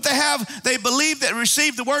 But they believe that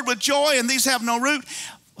received the word with joy, and these have no root,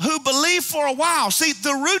 who believe for a while. See,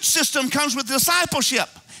 the root system comes with discipleship,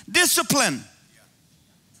 discipline.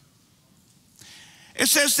 It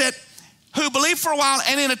says that who believe for a while,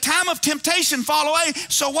 and in a time of temptation fall away.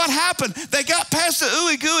 So what happened? They got past the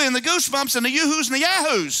ooey gooey and the goosebumps and the yoo-hoos and the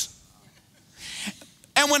yahoos.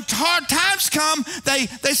 And when hard times come,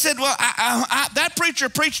 they said, well, that preacher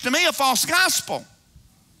preached to me a false gospel.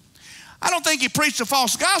 I don't think he preached a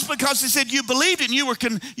false gospel because he said you believed it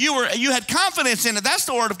and you had confidence in it. That's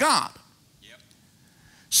the word of God. Yep.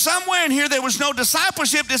 Somewhere in here there was no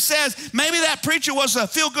discipleship that says maybe that preacher was a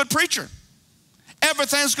feel-good preacher.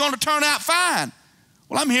 Everything's going to turn out fine.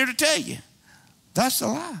 Well, I'm here to tell you, that's a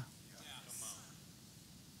lie.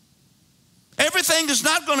 Everything is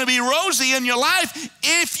not going to be rosy in your life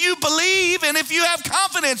if you believe and if you have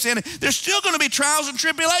confidence in it. There's still going to be trials and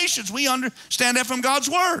tribulations. We understand that from God's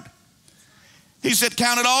word. He said,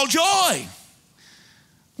 count it all joy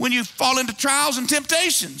when you fall into trials and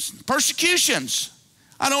temptations, persecutions.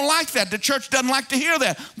 I don't like that. The church doesn't like to hear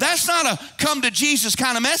that. That's not a come to Jesus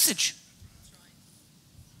kind of message.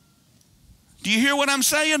 Do you hear what I'm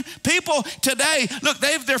saying? People today, look,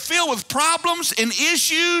 they're filled with problems and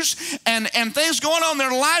issues and things going on in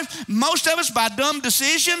their life. Most of us by dumb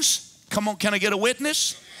decisions. Come on, can I get a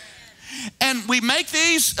witness? And we make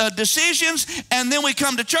these decisions, and then we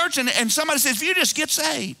come to church, and somebody says, if you just get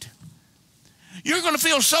saved, you're going to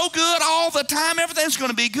feel so good all the time. Everything's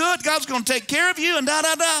going to be good. God's going to take care of you, and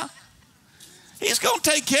da-da-da. He's going to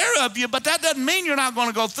take care of you, but that doesn't mean you're not going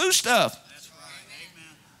to go through stuff.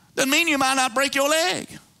 Doesn't mean you might not break your leg.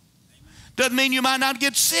 Doesn't mean you might not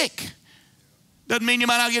get sick. Doesn't mean you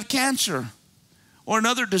might not get cancer or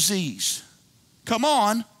another disease. Come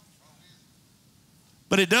on.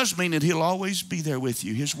 But it does mean that he'll always be there with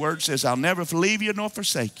you. His word says, I'll never leave you nor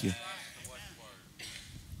forsake you.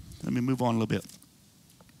 Let me move on a little bit.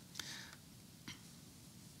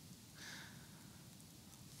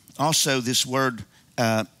 Also, this word,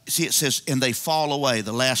 see it says, and they fall away,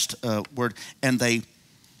 the last word, and they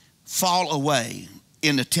fall away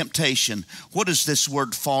into temptation. What does this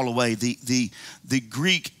word fall away? The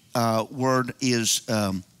Greek word is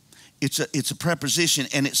it's a preposition,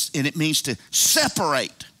 and it means to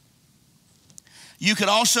separate. You could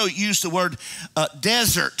also use the word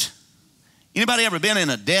desert. Anybody ever been in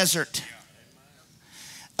a desert?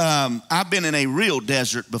 I've been in a real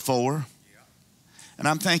desert before, and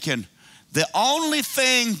I'm thinking, the only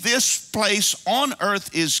thing this place on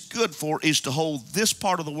earth is good for is to hold this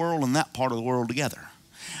part of the world and that part of the world together.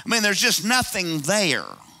 I mean, there's just nothing there.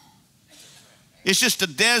 It's just a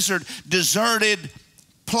desert, deserted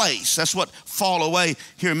place. That's what fall away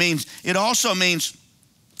here means. It also means,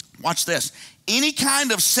 watch this, any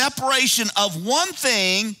kind of separation of one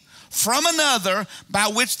thing from another by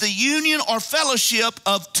which the union or fellowship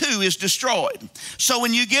of two is destroyed. So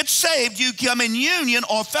when you get saved, you come in union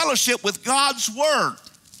or fellowship with God's word.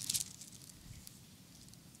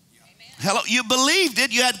 Amen. Hello, you believed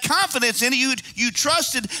it, you had confidence in it, you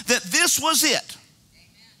trusted that this was it.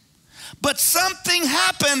 Amen. But something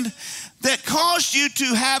happened that caused you to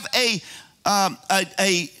have a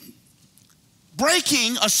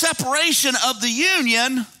breaking, a separation of the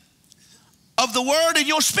union of the word and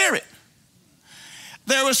your spirit.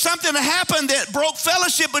 There was something that happened that broke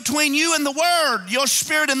fellowship between you and the word, your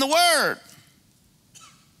spirit and the word.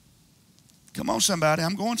 Come on, somebody,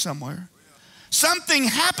 I'm going somewhere. Something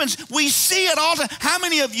happens. We see it all the time. How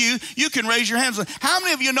many of you can raise your hands. How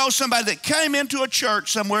many of you know somebody that came into a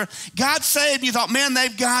church somewhere, got saved, and you thought, man,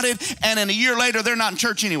 they've got it, and then a year later, they're not in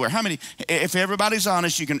church anywhere? How many? If everybody's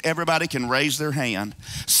honest, everybody can raise their hand.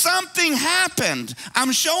 Something happened.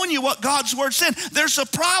 I'm showing you what God's word said. There's a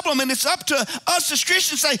problem, and it's up to us as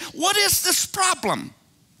Christians to say, what is this problem?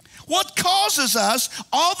 What causes us,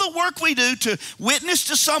 all the work we do to witness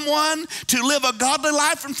to someone, to live a godly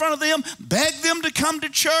life in front of them, beg them to come to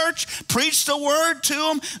church, preach the word to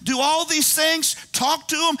them, do all these things, talk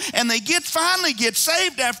to them, and they finally get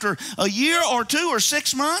saved after a year or 2 or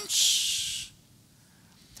 6 months.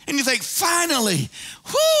 And you think, finally,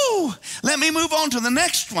 whoo, let me move on to the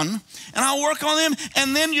next one, and I'll work on them.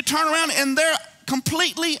 And then you turn around, and they're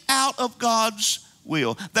completely out of God's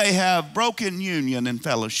will. They have broken union and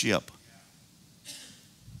fellowship.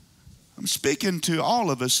 I'm speaking to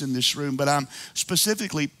all of us in this room, but I'm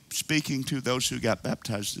specifically speaking to those who got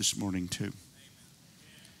baptized this morning too.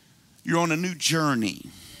 You're on a new journey.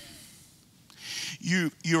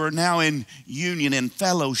 You are now in union and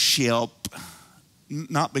fellowship,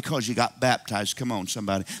 not because you got baptized, come on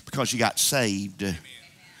somebody, because you got saved.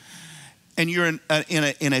 And you're in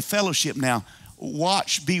a fellowship now.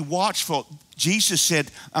 Be watchful. Jesus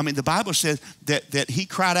said, the Bible says that he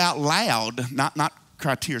cried out loud, not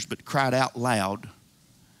cried tears, but cried out loud.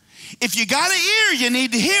 If you got an ear, you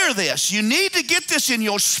need to hear this. You need to get this in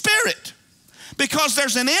your spirit, because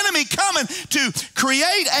there's an enemy coming to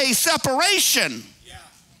create a separation.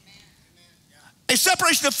 A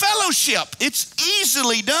separation of fellowship. It's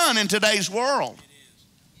easily done in today's world.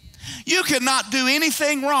 You cannot do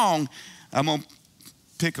anything wrong. I'm going to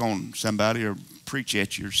pick on somebody or preach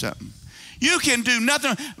at you or something. You can do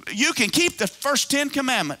nothing. You can keep the first 10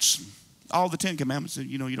 commandments. All the 10 commandments.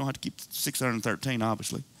 You don't have to keep 613,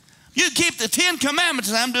 obviously. You keep the 10 commandments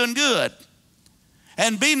and I'm doing good.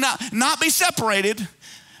 and not be separated,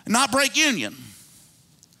 not break union.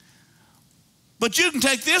 But you can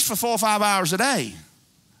take this for 4 or 5 hours a day,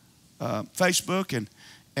 Facebook,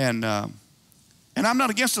 and I'm not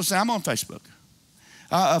against those. I'm on Facebook.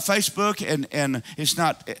 Facebook, and it's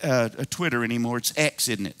not a Twitter anymore. It's X,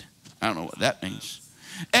 isn't it? I don't know what that means.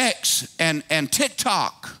 X and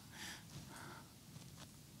TikTok.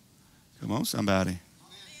 Come on, somebody.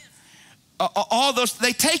 All those,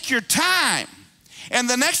 they take your time. And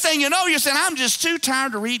the next thing you know, you're saying, I'm just too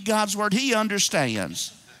tired to read God's word. He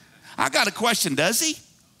understands. I got a question, does he?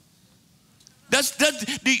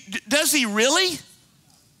 Does he really?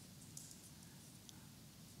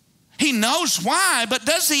 He knows why, but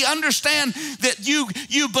does he understand that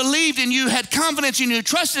you believed and you had confidence and you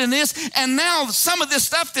trusted in this, and now some of this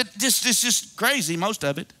stuff that is just crazy, most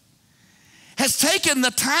of it, has taken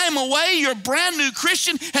the time away. Your brand new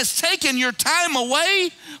Christian has taken your time away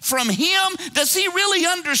from him. Does he really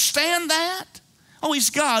understand that? Oh,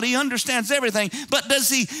 he's God. He understands everything. But does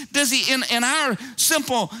he in our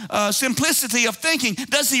simplicity of thinking,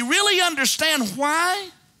 does he really understand why?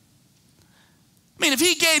 I mean, if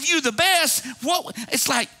he gave you the best, it's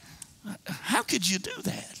like, how could you do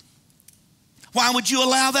that? Why would you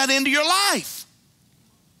allow that into your life?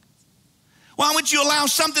 Why would you allow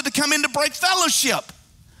something to come in to break fellowship?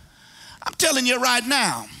 I'm telling you right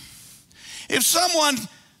now, if someone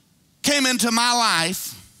came into my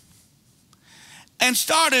life and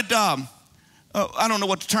started, I don't know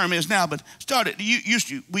what the term is now, but we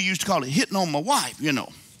used to call it hitting on my wife,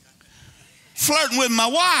 flirting with my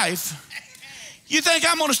wife. You think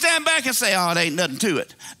I'm going to stand back and say, oh, it ain't nothing to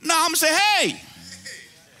it? No, I'm going to say, hey,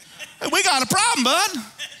 we got a problem, bud.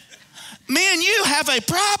 Me and you have a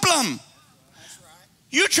problem.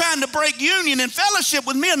 You're trying to break union and fellowship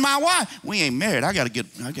with me and my wife. We ain't married.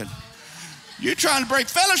 You're trying to break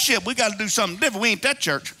fellowship. We got to do something different. We ain't that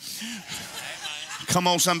church. Come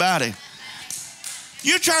on, somebody.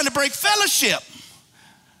 You're trying to break fellowship.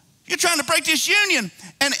 You're trying to break this union.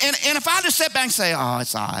 And if I just sit back and say, oh,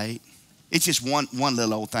 it's all right. It's just one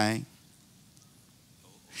little old thing.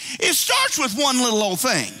 It starts with one little old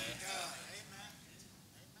thing.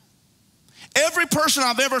 Every person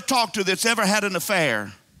I've ever talked to that's ever had an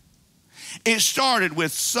affair, it started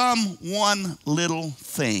with some one little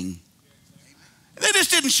thing. They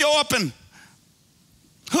just didn't show up and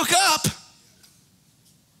hook up.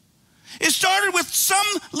 It started with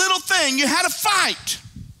some little thing. You had a fight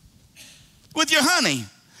with your honey,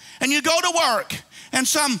 and you go to work, and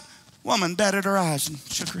some woman batted her eyes and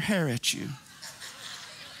shook her hair at you.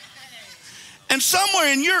 And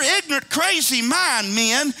somewhere in your ignorant, crazy mind,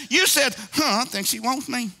 men, you said, I think she wants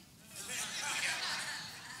me.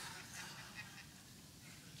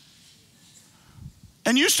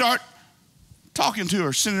 And you start talking to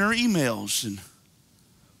her, sending her emails, and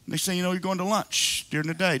next thing you know, you're going to lunch during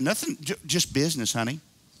the day. Nothing, just business, honey.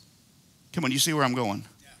 Come on, you see where I'm going?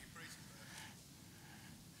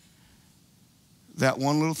 That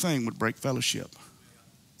one little thing would break fellowship.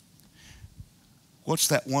 What's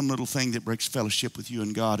that one little thing that breaks fellowship with you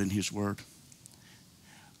and God and His Word?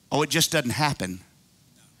 Oh, it just doesn't happen.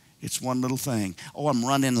 It's one little thing. Oh, I'm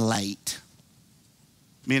running late.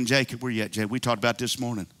 Me and Jacob, where you at, Jay? We talked about this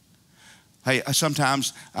morning. Hey,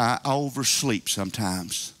 sometimes I oversleep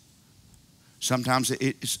sometimes. Sometimes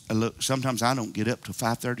sometimes I don't get up till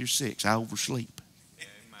 5:30 or 6. I oversleep.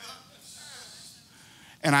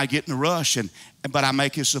 And I get in a rush, but I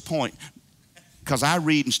make this a point because I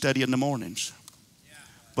read and study in the mornings.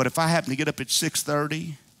 But if I happen to get up at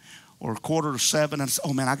 6:30 or 6:45 and say,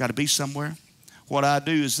 oh man, I got to be somewhere, what I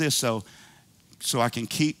do is this, so I can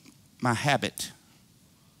keep my habit,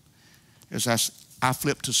 is I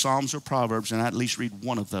flip to Psalms or Proverbs and I at least read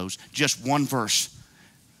one of those, just one verse.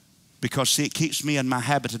 Because, see, it keeps me in my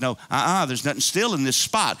habit to know, there's nothing still in this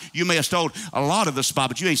spot. You may have stole a lot of the spot,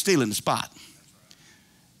 but you ain't stealing the spot.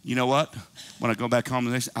 You know what? When I go back home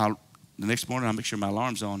the next morning, I'll make sure my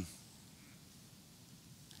alarm's on.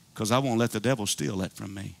 Because I won't let the devil steal that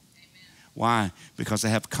from me. Amen. Why? Because I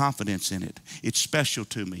have confidence in it. It's special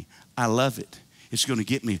to me. I love it. It's going to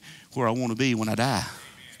get me where I want to be when I die.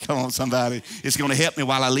 Amen. Come on, somebody. It's going to help me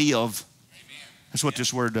while I live. Amen. That's what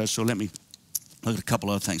this word does. So let me look at a couple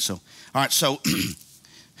other things. So, all right, so,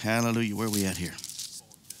 hallelujah, where are we at here?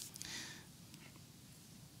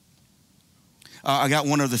 I got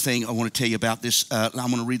one other thing I want to tell you about this. I'm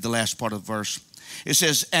going to read the last part of the verse. It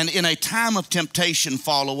says, and in a time of temptation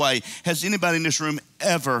fall away. Has anybody in this room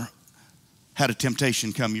ever had a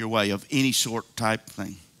temptation come your way of any sort, type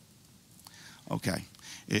thing? Okay.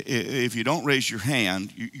 If you don't raise your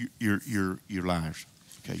hand, you're liars.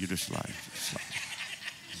 Okay, you're just liars.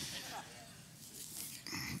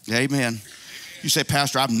 Amen. You say,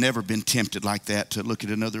 Pastor, I've never been tempted like that to look at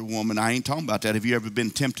another woman. I ain't talking about that. Have you ever been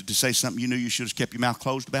tempted to say something you knew you should have kept your mouth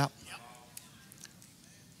closed about? Yep.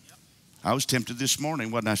 I was tempted this morning,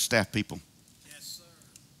 wasn't I, staff people? Yes,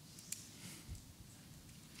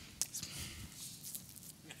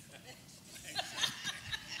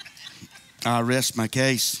 sir. I rest my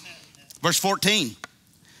case. Verse 14.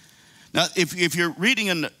 Now, if you're reading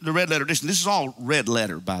in the red letter edition, this is all red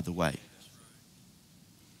letter, by the way.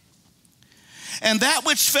 And that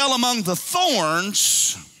which fell among the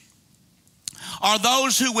thorns are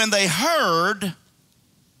those who, when they heard,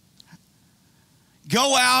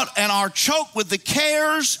 go out and are choked with the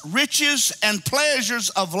cares, riches, and pleasures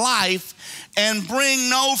of life and bring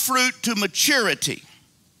no fruit to maturity.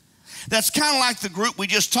 That's kind of like the group we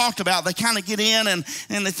just talked about. They kind of get in and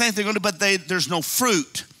they think they're going to, but there's no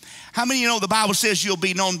fruit. How many of you know the Bible says you'll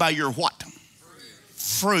be known by your what?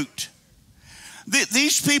 Fruit.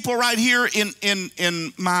 These people right here,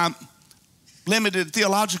 in my limited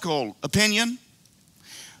theological opinion,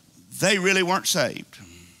 they really weren't saved.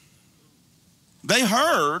 They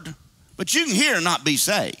heard, but you can hear and not be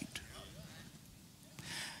saved.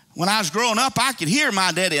 When I was growing up, I could hear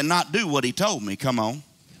my daddy and not do what he told me. Come on.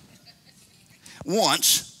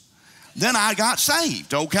 Once, then I got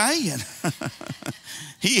saved, okay? And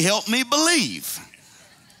he helped me believe.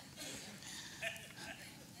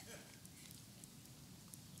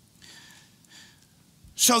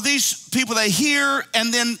 So these people, they hear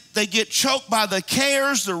and then they get choked by the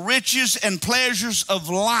cares, the riches, and pleasures of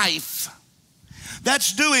life.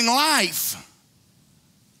 That's doing life.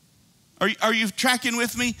 Are you tracking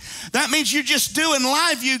with me? That means you're just doing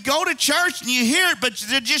life. You go to church and you hear it, but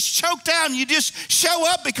they're just choked out and you just show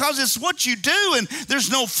up because it's what you do and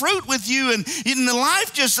there's no fruit with you. And in the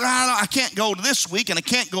life just, I can't go to this week and I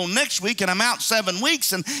can't go next week and I'm out 7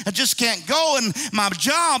 weeks and I just can't go and my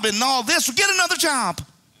job and all this. Well, get another job.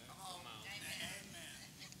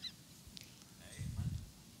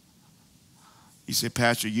 You say,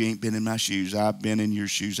 Pastor, you ain't been in my shoes. I've been in your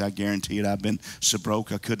shoes. I guarantee it. I've been so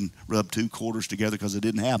broke I couldn't rub 2 quarters together because I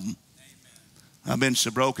didn't have them. I've been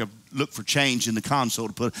so broke I've looked for change in the console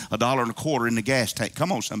to put $1.25 in the gas tank.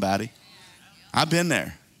 Come on, somebody. I've been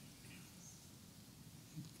there.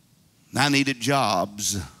 I needed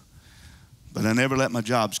jobs, but I never let my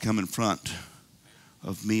jobs come in front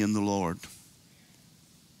of me and the Lord.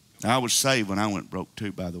 I was saved when I went broke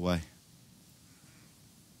too, by the way.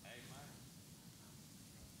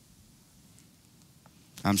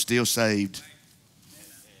 I'm still saved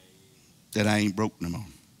that I ain't broke no more.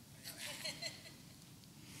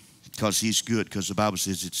 Because he's good, because the Bible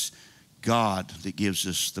says it's God that gives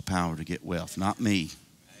us the power to get wealth, not me,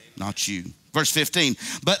 not you. Verse 15,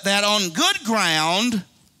 but that on good ground,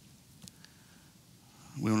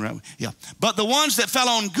 but the ones that fell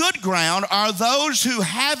on good ground are those who,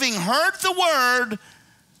 having heard the word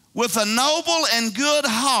with a noble and good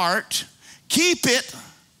heart, keep it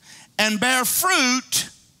and bear fruit.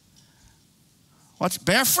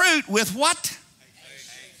 Bear fruit with what?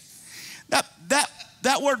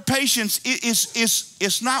 That word patience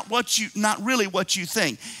is not really what you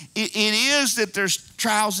think. It is that there's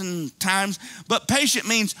trials and times, but patient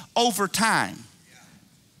means over time.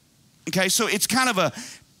 Okay, so it's kind of a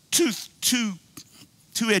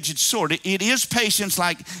two-edged sword. It is patience,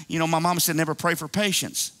 like, my mama said, never pray for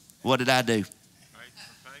patience. What did I do?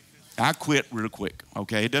 I quit real quick,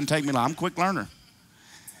 okay? It doesn't take me long. I'm a quick learner.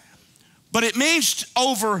 But it means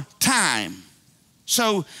over time.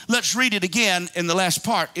 So let's read it again in the last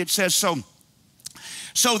part. It says, so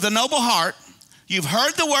the noble heart, you've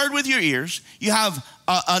heard the word with your ears. You have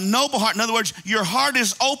a noble heart. In other words, your heart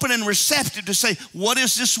is open and receptive to say, what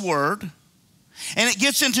is this word? And it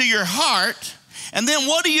gets into your heart. And then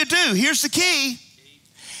what do? Here's the key.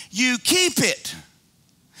 You keep it.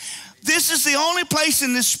 This is the only place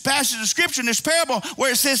in this passage of Scripture, in this parable,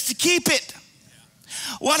 where it says to keep it.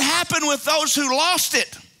 What happened with those who lost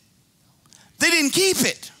it? They didn't keep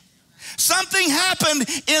it. Something happened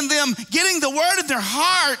in them getting the word in their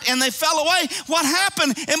heart and they fell away. What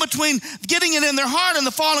happened in between getting it in their heart and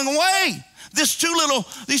the falling away? These two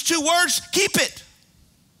words, keep it.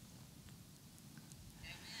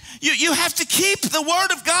 You have to keep the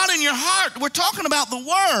word of God in your heart. We're talking about the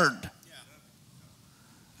word.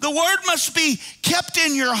 The word must be kept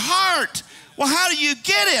in your heart. Well, how do you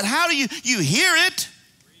get it? How do you hear it?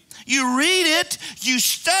 You read it, you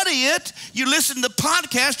study it, you listen to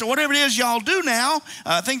podcasts or whatever it is y'all do now.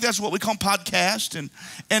 I think that's what we call podcast.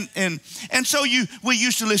 And so we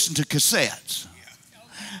used to listen to cassettes.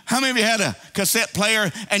 How many of you had a cassette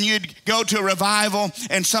player and you'd go to a revival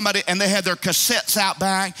and they had their cassettes out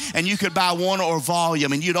back and you could buy one or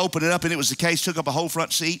volume and you'd open it up and it was the case, took up a whole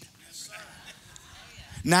front seat?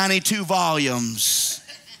 92 volumes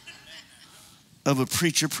of a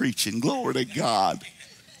preacher preaching. Glory to God.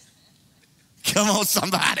 Come on,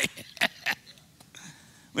 somebody.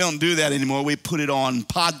 We don't do that anymore. We put it on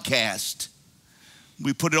podcast.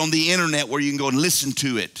 We put it on the internet where you can go and listen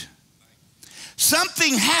to it.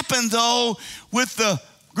 Something happened, though, with the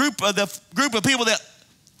group of people that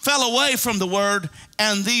fell away from the word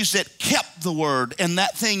and these that kept the word. And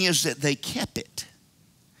that thing is that they kept it.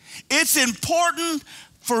 It's important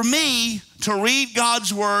for me to read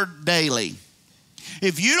God's word daily.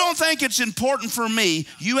 If you don't think it's important for me,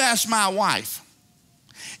 you ask my wife.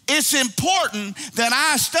 It's important that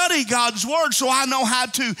I study God's word so I know how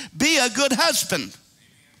to be a good husband.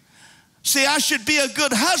 See, I should be a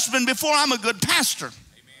good husband before I'm a good pastor.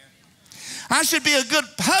 I should be a good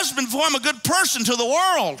husband before I'm a good person to the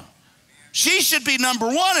world. She should be number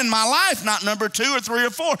one in my life, not number 2 or 3 or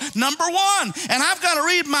 4. Number one. And I've got to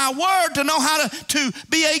read my word to know how to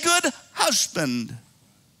be a good husband.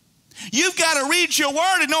 You've got to read your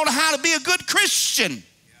word and know how to be a good Christian.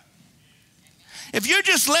 If you're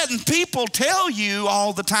just letting people tell you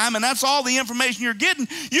all the time and that's all the information you're getting,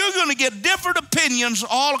 you're going to get different opinions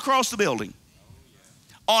all across the building.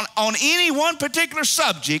 On any one particular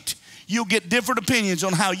subject, you'll get different opinions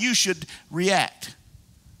on how you should react,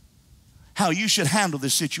 how you should handle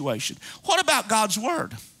this situation. What about God's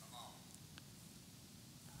word?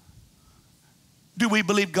 Do we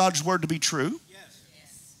believe God's word to be true?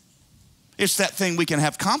 It's that thing we can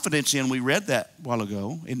have confidence in. We read that a while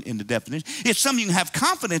ago in the definition. It's something you can have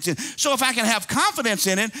confidence in. So if I can have confidence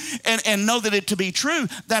in it and know that it to be true,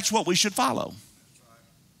 that's what we should follow.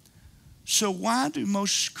 So why do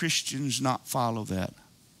most Christians not follow that?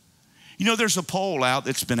 You know, there's a poll out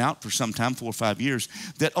that's been out for some time, 4 or 5 years,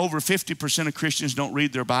 that over 50% of Christians don't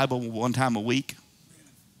read their Bible one time a week.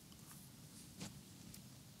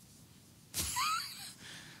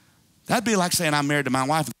 That'd be like saying I'm married to my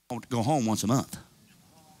wife and I go home once a month.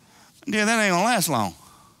 Yeah, that ain't gonna last long.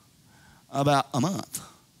 About a month.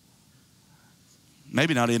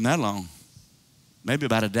 Maybe not even that long. Maybe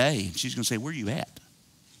about a day. She's gonna say, where are you at?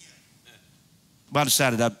 Well, I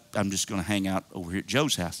decided I'm just gonna hang out over here at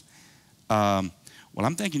Joe's house. Well,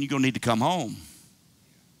 I'm thinking you're gonna need to come home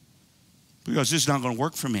because this is not gonna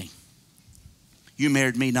work for me. You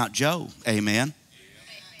married me, not Joe. Amen.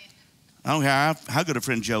 I don't care how good a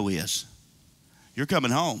friend Joe is. You're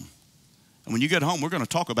coming home. And when you get home, we're going to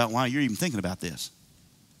talk about why you're even thinking about this.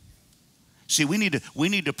 See, we need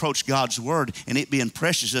to approach God's word and it being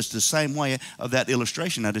precious just the same way of that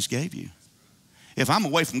illustration I just gave you. If I'm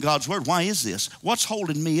away from God's word, why is this? What's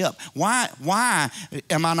holding me up? Why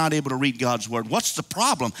am I not able to read God's word? What's the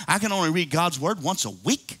problem? I can only read God's word once a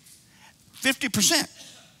week. 50%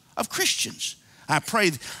 of Christians. I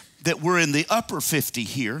pray that we're in the upper 50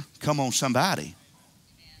 here. Come on, somebody.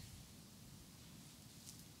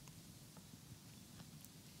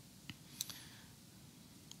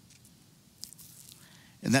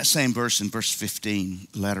 In that same verse, in verse 15,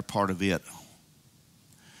 the latter part of it,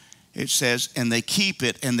 it says, and they keep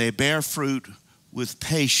it and they bear fruit with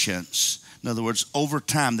patience. In other words, over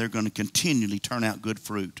time, they're going to continually turn out good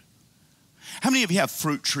fruit. How many of you have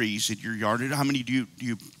fruit trees in your yard? How many do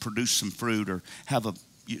you produce some fruit or have a...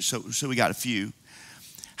 So we got a few.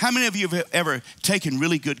 How many of you have ever taken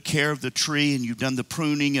really good care of the tree and you've done the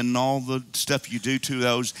pruning and all the stuff you do to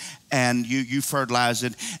those and you fertilize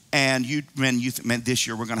it and you think, this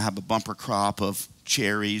year we're going to have a bumper crop of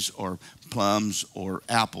cherries or plums or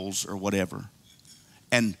apples or whatever.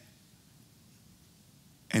 And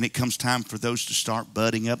it comes time for those to start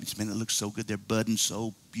budding up. It looks so good. They're budding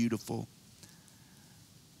so beautiful.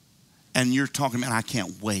 And you're talking, man, I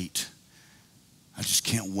can't wait. I just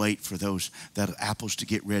can't wait for that apples to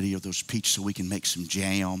get ready or those peaches so we can make some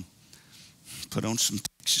jam. Put on some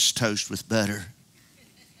Texas toast with butter.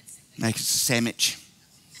 Make a sandwich.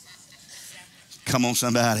 Come on,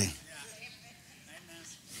 somebody.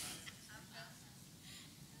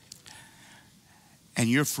 And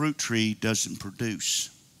your fruit tree doesn't produce.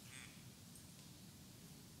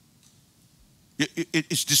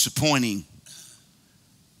 It's disappointing.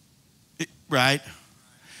 Right?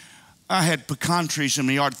 I had pecan trees in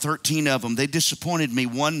my yard, 13 of them. They disappointed me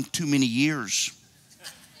one too many years.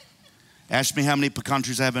 Ask me how many pecan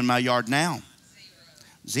trees I have in my yard now.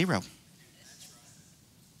 Zero.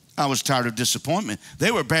 I was tired of disappointment.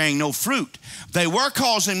 They were bearing no fruit. They were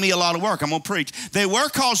causing me a lot of work. I'm going to preach. They were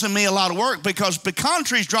causing me a lot of work because pecan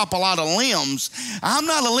trees drop a lot of limbs. I'm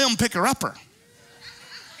not a limb picker-upper.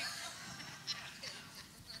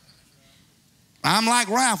 I'm like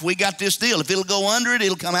Ralph. We got this deal. If it'll go under it,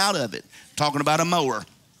 it'll come out of it. Talking about a mower.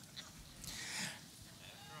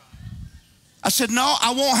 I said, no,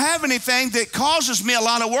 I won't have anything that causes me a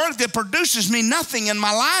lot of work, that produces me nothing in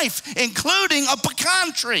my life, including a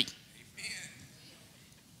pecan tree.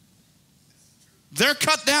 They're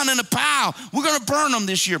cut down in a pile. We're going to burn them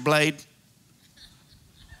this year, Blade.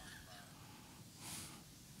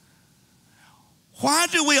 Why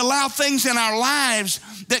do we allow things in our lives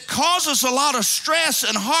that cause us a lot of stress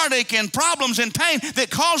and heartache and problems and pain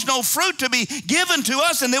that cause no fruit to be given to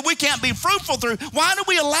us and that we can't be fruitful through? Why do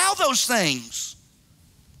we allow those things?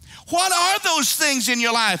 What are those things in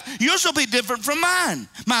your life? Yours will be different from mine.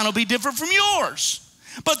 Mine will be different from yours.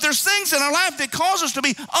 But there's things in our life that cause us to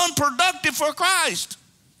be unproductive for Christ.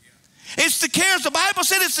 It's the cares. The Bible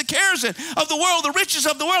said it's the cares of the world, the riches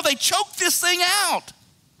of the world. They choke this thing out.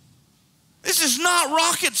 This is not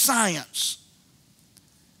rocket science.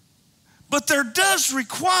 But it does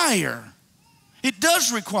require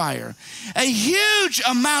a huge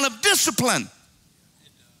amount of discipline.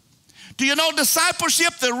 Do you know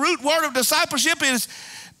discipleship, the root word of discipleship is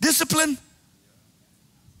discipline?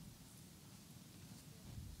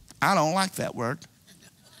 I don't like that word.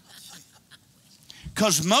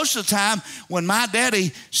 Because most of the time when my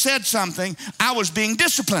daddy said something, I was being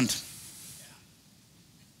disciplined.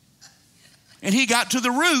 And he got to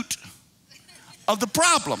the root of the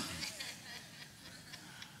problem,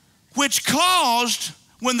 which caused,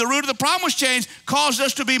 when the root of the problem was changed, caused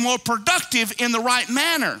us to be more productive in the right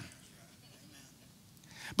manner.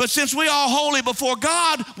 But since we all holy before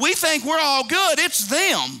God, we think we're all good. It's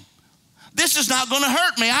them. This is not going to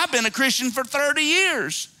hurt me. I've been a Christian for 30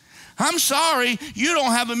 years. I'm sorry, you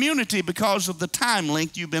don't have immunity because of the time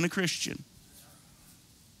length you've been a Christian.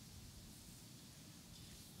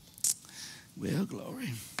 Well,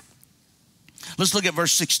 glory. Let's look at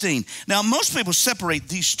verse 16. Now, most people separate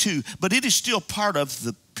these two, but it is still part of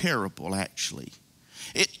the parable, actually.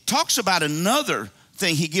 It talks about another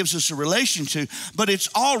thing he gives us a relation to, but it's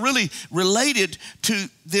all really related to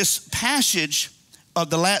this passage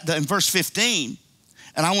of in verse 15.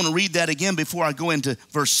 And I want to read that again before I go into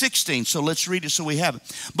verse 16. So let's read it so we have it.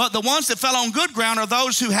 But the ones that fell on good ground are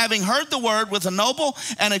those who, having heard the word with a noble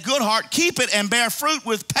and a good heart, keep it and bear fruit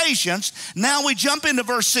with patience. Now we jump into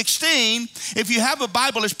verse 16. If you have a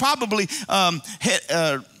Bible, it's probably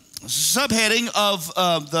subheading of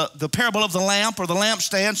the parable of the lamp or the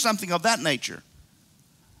lampstand, something of that nature.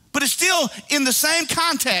 But it's still in the same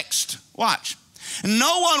context. Watch.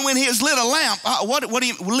 No one, when he has lit a lamp,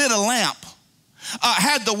 lit a lamp?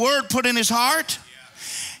 Had the word put in his heart,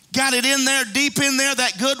 got it in there, deep in there,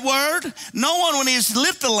 that good word. No one, when he's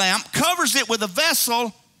lit the lamp, covers it with a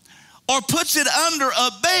vessel or puts it under a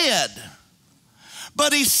bed,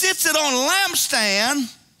 but he sits it on a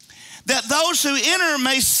lampstand that those who enter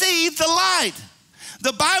may see the light.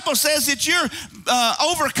 The Bible says that you're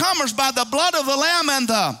overcomers by the blood of the Lamb and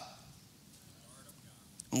the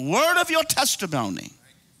word of your testimony.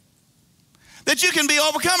 That you can be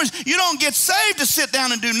overcomers. You don't get saved to sit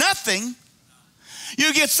down and do nothing.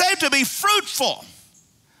 You get saved to be fruitful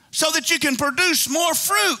so that you can produce more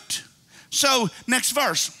fruit. So, next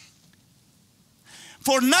verse.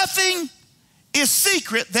 For nothing is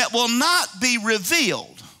secret that will not be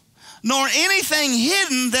revealed, nor anything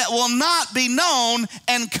hidden that will not be known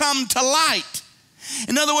and come to light.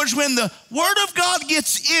 In other words, when the word of God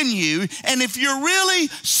gets in you, and if you're really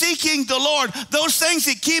seeking the Lord, those things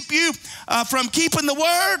that keep you from keeping the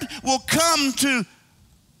word will come to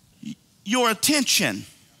your attention.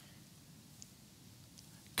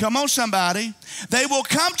 Come on, somebody. They will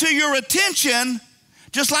come to your attention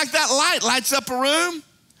just like that light lights up a room.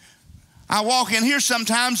 I walk in here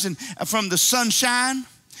sometimes and from the sunshine,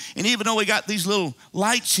 and even though we got these little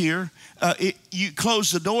lights here, you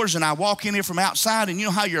close the doors and I walk in here from outside, and you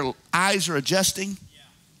know how your eyes are adjusting? Yeah.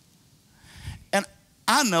 And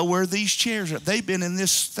I know where these chairs are. They've been in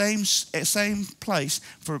this same place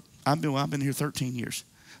for, I've been here 13 years.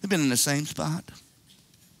 They've been in the same spot.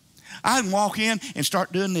 I can walk in and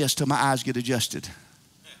start doing this till my eyes get adjusted.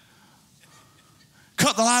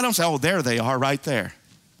 Cut the light on and say, oh, there they are right there.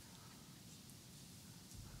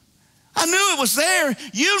 I knew it was there.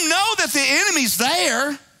 You know that the enemy's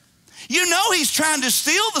there. You know he's trying to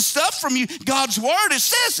steal the stuff from you. God's word, it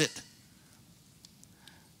says it.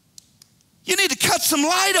 You need to cut some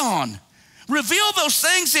light on. Reveal those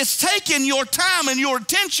things that's taken your time and your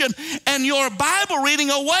attention and your Bible reading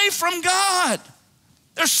away from God.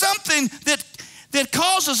 There's something that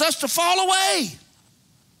causes us to fall away.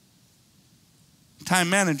 Time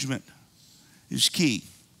management is key.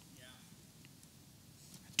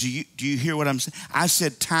 Do you hear what I'm saying? I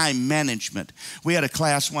said time management. We had a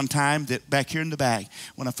class one time that back here in the back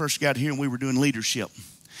when I first got here and we were doing leadership.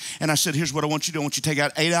 And I said, here's what I want you to do. I want you to take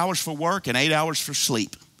out 8 hours for work and 8 hours for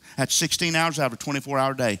sleep. That's 16 hours out of a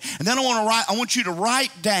 24-hour day. And then I want you to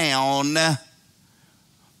write down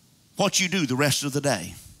what you do the rest of the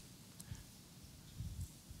day.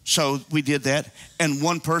 So we did that, and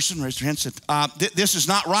one person raised their hand and said, this is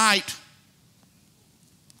not right.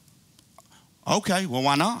 Okay, well,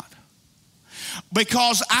 why not?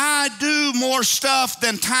 Because I do more stuff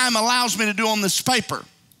than time allows me to do on this paper.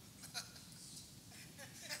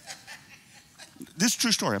 This is a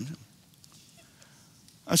true story.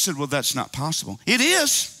 I said, well, that's not possible. It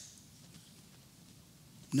is.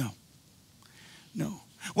 No.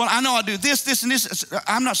 Well, I know I do this, and this.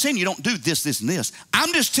 I'm not saying you don't do this, and this.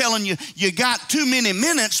 I'm just telling you, you got too many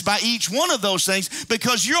minutes by each one of those things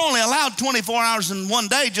because you're only allowed 24 hours in one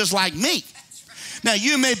day, just like me. Now,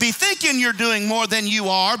 you may be thinking you're doing more than you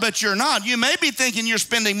are, but you're not. You may be thinking you're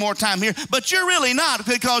spending more time here, but you're really not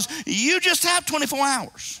because you just have 24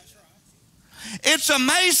 hours. It's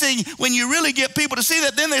amazing when you really get people to see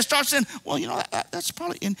that. Then they start saying, well, you know, that's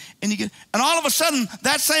probably, and all of a sudden,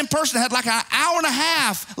 that same person had like an hour and a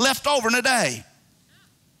half left over in a day.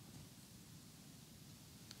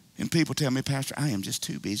 And people tell me, Pastor, I am just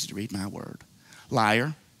too busy to read my word.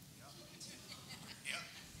 Liar.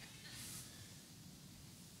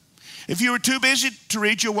 If you were too busy to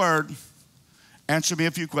read your word, answer me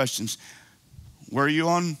a few questions. Were you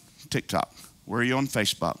on TikTok? Were you on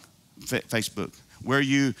Facebook? Where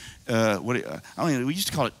you, I don't know, we used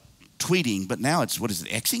to call it tweeting, but now it's, what is it,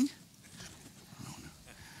 Xing?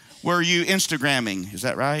 Were you Instagramming? Is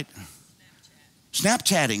that right?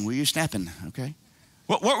 Snapchatting. Were you snapping? Okay.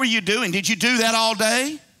 What were you doing? Did you do that all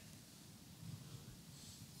day?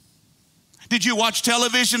 Did you watch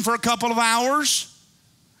television for a couple of hours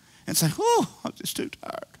and say, "Oh, I'm just too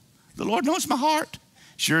tired"? The Lord knows my heart.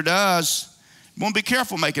 Sure does. You want to be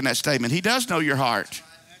careful making that statement. He does know your heart.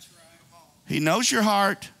 He knows your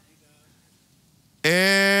heart,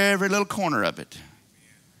 every little corner of it.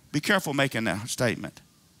 Be careful making that statement.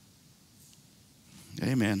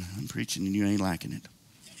 Amen. I'm preaching and you ain't liking it.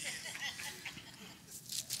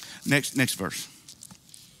 Next verse.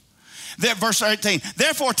 Verse 18.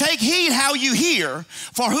 Therefore, take heed how you hear,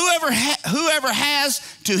 for whoever has,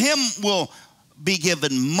 to him will be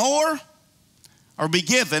given more, or be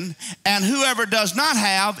given, and whoever does not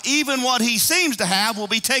have, even what he seems to have will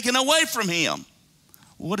be taken away from him.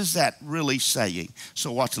 What is that really saying?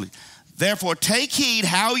 So watch it. Therefore, take heed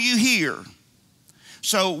how you hear.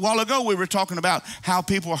 So a while ago, we were talking about how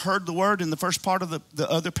people heard the word in the first part of the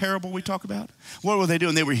other parable we talk about. What were they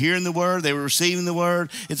doing? They were hearing the word. They were receiving the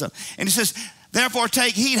word. And he says, therefore,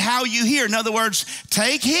 take heed how you hear. In other words,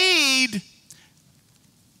 take heed.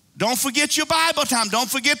 Don't forget your Bible time. Don't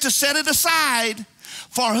forget to set it aside.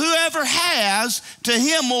 For whoever has, to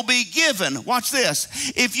him will be given. Watch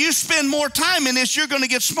this. If you spend more time in this, you're going to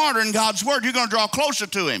get smarter in God's word. You're going to draw closer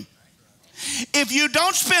to him. If you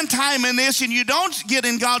don't spend time in this and you don't get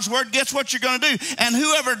in God's word, guess what you're going to do? And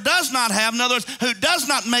whoever does not have, in other words, who does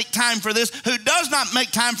not make time for this, who does not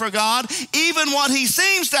make time for God, even what he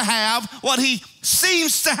seems to have,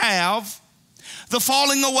 the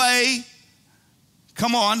falling away,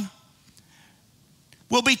 come on,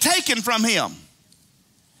 will be taken from him.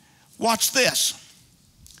 Watch this.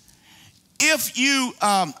 If you,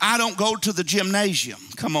 I don't go to the gymnasium.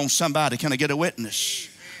 Come on, somebody, can I get a witness?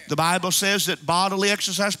 The Bible says that bodily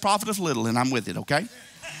exercise profiteth little, and I'm with it, okay?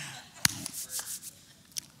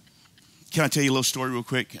 Can I tell you a little story real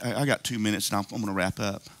quick? I got 2 minutes, and I'm going to wrap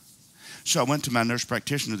up. So I went to my nurse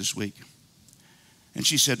practitioner this week, and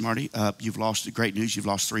she said, Marty, you've lost, great news, you've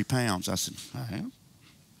lost 3 pounds. I said, I have?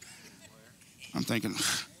 I'm thinking,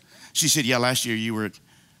 she said, yeah, last year you were at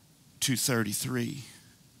 233.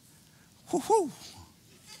 Woo-hoo.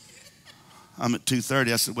 I'm at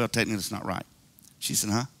 230. I said, well, technically it's not right. She said,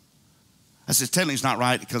 huh? I said, technically it's not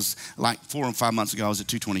right because like 4 or 5 months ago I was at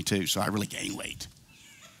 222, so I really gained weight.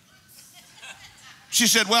 She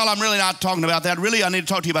said, well, I'm really not talking about that. Really, I need to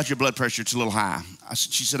talk to you about your blood pressure. It's a little high.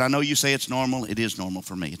 She said, I know you say it's normal. It is normal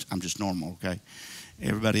for me. I'm just normal, okay?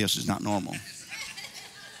 Everybody else is not normal.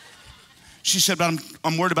 She said, but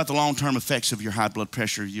I'm worried about the long-term effects of your high blood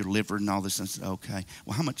pressure, your liver, and all this. And I said, okay.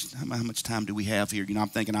 Well, how much time do we have here? You know, I'm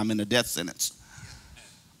thinking I'm in a death sentence.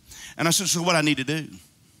 And I said, so what I need to do?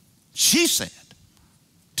 She said,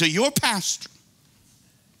 to your pastor,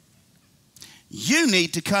 you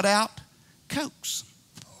need to cut out Cokes.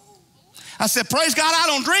 I said, praise God, I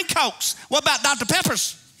don't drink Cokes. What about Dr.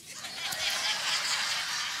 Peppers?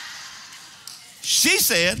 She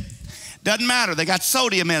said, Doesn't matter. They got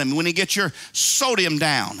sodium in them. When you get your sodium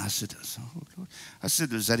down. I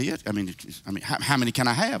said, is that it? I mean, how many can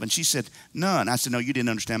I have? And she said, none. I said, no, you didn't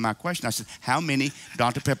understand my question. I said, how many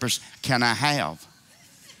Dr. Peppers can I have?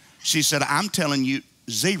 She said, I'm telling you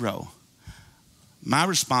 0. My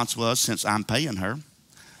response was, since I'm paying her,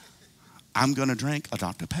 I'm going to drink a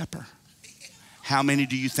Dr. Pepper. How many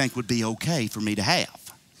do you think would be okay for me to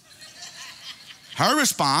have? Her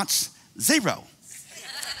response, 0.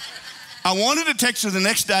 I wanted to text her the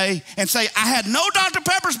next day and say, I had no Dr.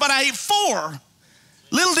 Peppers, but I ate 4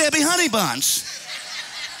 Little Debbie honey buns.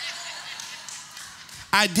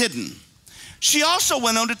 I didn't. She also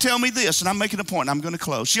went on to tell me this, and I'm making a point, I'm going to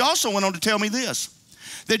close. She also went on to tell me this,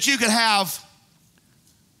 that you could have,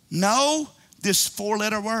 this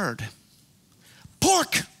 4-letter word,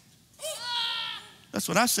 pork. That's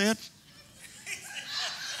what I said.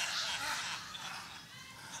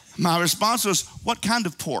 My response was, what kind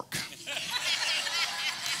of pork?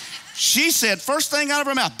 She said, first thing out of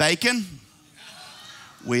her mouth, bacon.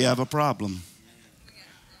 We have a problem.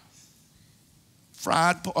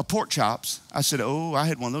 Fried pork chops. I said, I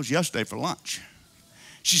had one of those yesterday for lunch.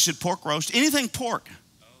 She said, pork roast, anything pork.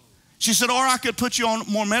 She said, or I could put you on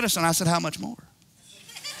more medicine. I said, how much more?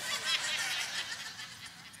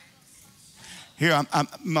 Here,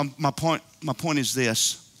 my point is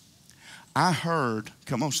this. I heard,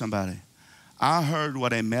 come on somebody, I heard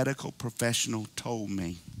what a medical professional told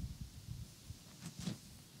me.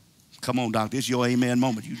 Come on, doctor, this is your amen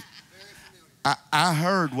moment. I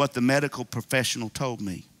heard what the medical professional told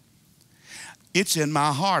me. It's in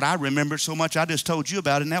my heart. I remember it so much, I just told you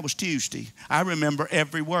about it, and that was Tuesday. I remember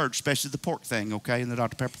every word, especially the pork thing, okay, and the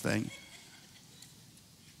Dr. Pepper thing.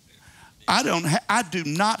 I do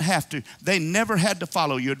not have to. They never had to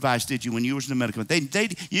follow your advice, did you, when you was in the medical?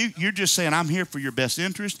 You're just saying, I'm here for your best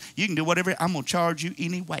interest. You can do whatever. I'm going to charge you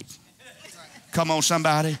anyway. Come on,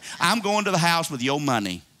 somebody. I'm going to the house with your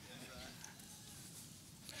money.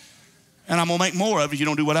 And I'm going to make more of it if you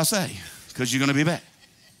don't do what I say, because you're going to be back.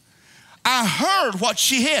 I heard what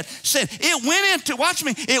she had said. It went into, watch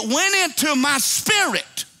me, it went into my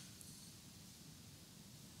spirit.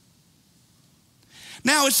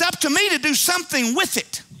 Now it's up to me to do something with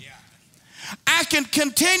it. I can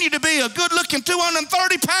continue to be a good-looking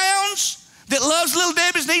 230 pounds that loves Little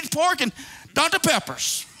Debbie's, needs pork, and Dr.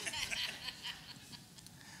 Peppers.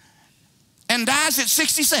 And dies at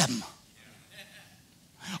 67.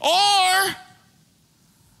 Or I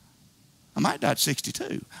might die at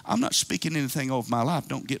 62. I'm not speaking anything over my life.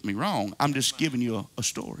 Don't get me wrong. I'm just giving you a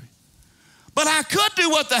story. But I could do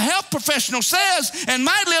what the health professional says and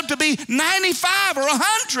might live to be 95 or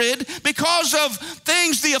 100 because of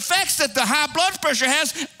things, the effects that the high blood pressure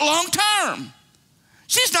has long term.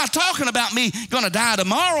 She's not talking about me going to die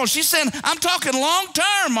tomorrow. She's saying, I'm talking long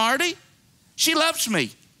term, Marty. She loves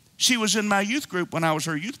me. She was in my youth group when I was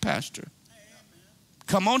her youth pastor.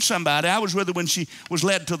 Come on, somebody. I was with her when she was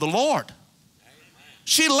led to the Lord.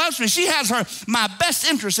 She loves me. She has my best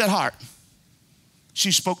interest at heart.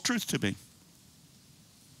 She spoke truth to me.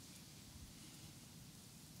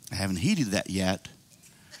 I haven't heeded that yet.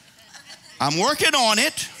 I'm working on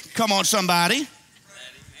it. Come on, somebody.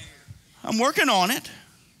 I'm working on it.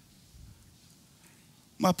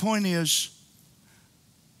 My point is,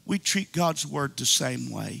 we treat God's word the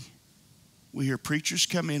same way. We hear preachers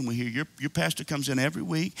come in. We hear your pastor comes in every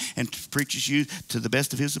week and preaches you to the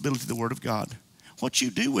best of his ability the word of God. What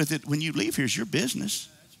you do with it when you leave here is your business.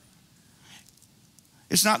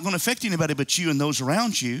 It's not going to affect anybody but you and those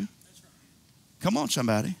around you. Come on,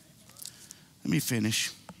 somebody. Let me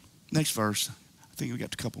finish. Next verse. I think we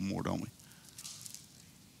got a couple more, don't we?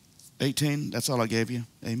 18, that's all I gave you.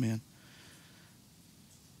 Amen.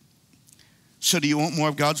 So do you want more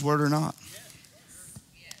of God's word or not?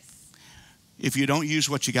 If you don't use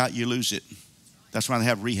what you got, you lose it. That's why they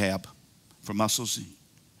have rehab for muscles.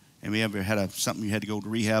 And we ever had something you had to go to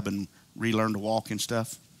rehab and relearn to walk and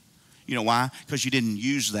stuff? You know why? Because you didn't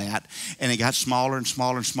use that, and it got smaller and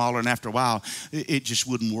smaller and smaller, and after a while, it just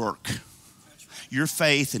wouldn't work. Your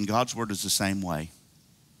faith in God's word is the same way.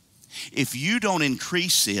 If you don't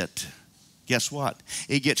increase it, guess what?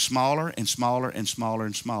 It gets smaller and smaller and smaller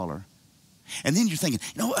and smaller. And then you're thinking,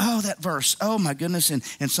 that verse, oh my goodness, and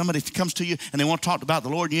somebody comes to you and they want to talk about the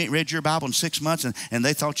Lord and you ain't read your Bible in 6 months and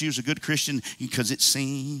they thought you was a good Christian because it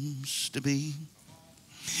seems to be.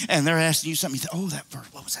 And they're asking you something, you think, that verse,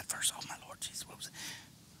 what was that verse? Oh my Lord Jesus, what was it?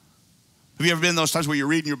 Have you ever been in those times where you're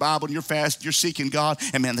reading your Bible and you're fast, you're seeking God,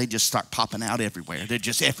 and man, they just start popping out everywhere. They're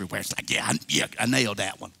just everywhere. It's like, I nailed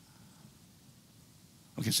that one.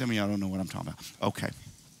 Okay, some of y'all don't know what I'm talking about. Okay.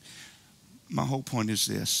 My whole point is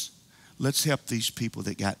this. Let's help these people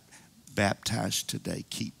that got baptized today,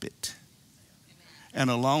 keep it. And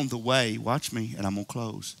along the way, watch me, and I'm going to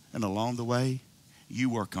close. And along the way, you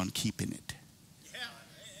work on keeping it.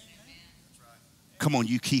 Come on,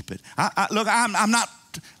 you keep it. Look, I'm not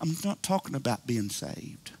talking about being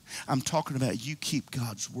saved. I'm talking about you keep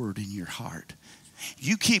God's word in your heart.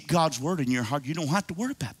 You keep God's word in your heart, you don't have to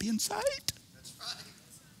worry about being saved. That's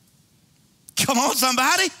right. Come on,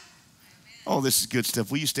 somebody. Oh, this is good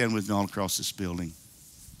stuff. Will you stand with me all across this building?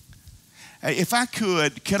 Hey, if I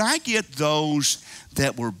could I get those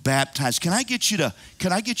that were baptized? Can I get you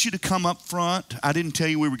to come up front? I didn't tell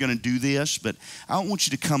you we were going to do this, but I want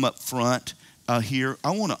you to come up front here.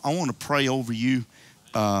 I want to pray over you,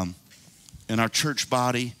 and our church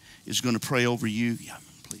body is going to pray over you. Yeah,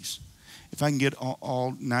 please. If I can get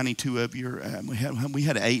all 92 of you, we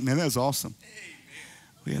had 8. Man, that was awesome.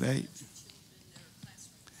 We had 8.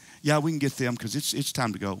 Yeah, we can get them because it's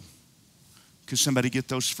time to go. Could somebody get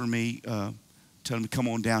those for me? Tell them to come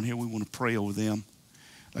on down here. We want to pray over them.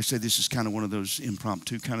 Like I said, this is kind of one of those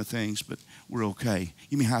impromptu kind of things, but we're okay.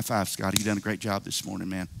 Give me a high five, Scotty. You've done a great job this morning,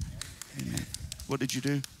 man. Amen. What did you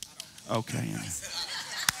do? Okay.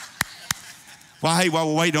 Well, hey, while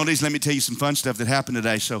we're waiting on these, let me tell you some fun stuff that happened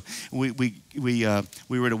today. So we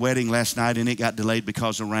were at a wedding last night, and it got delayed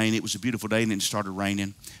because of rain. It was a beautiful day, and then it started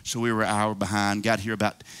raining. So we were an hour behind. Got here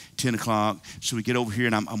about 10 o'clock. So we get over here,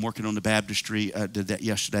 and I'm working on the baptistry. Did that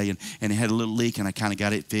yesterday, and it had a little leak, and I kind of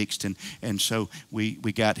got it fixed. And so we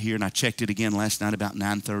got here, and I checked it again last night about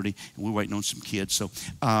 9:30, and we're waiting on some kids. So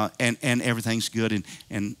and everything's good.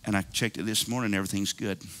 And I checked it this morning, and everything's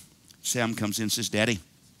good. Sam comes in and says, Daddy,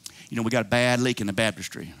 you know, we got a bad leak in the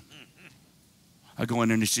baptistry. I go in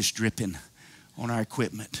there and it's just dripping on our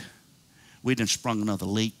equipment. We done sprung another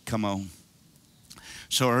leak. Come on.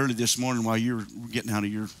 So early this morning while you were getting out of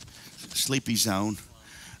your sleepy zone,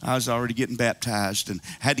 I was already getting baptized and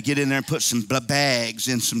had to get in there and put some bags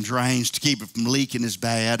in some drains to keep it from leaking as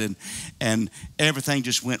bad. And everything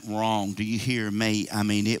just went wrong. Do you hear me? I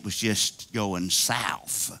mean, it was just going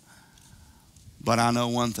south. But I know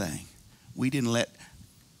one thing. We didn't let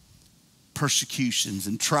persecutions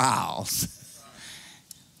and trials.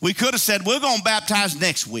 We could have said, we're going to baptize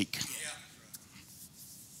next week.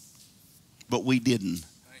 But we didn't.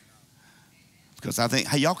 Because I think,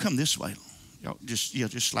 hey, y'all come this way. Y'all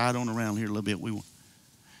just slide on around here a little bit.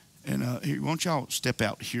 Here, why don't y'all step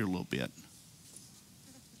out here a little bit?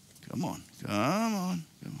 Come on.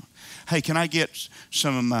 Hey, can I get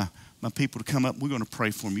some of my people to come up? We're going to pray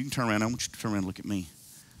for them. You can turn around. I want you to turn around and look at me.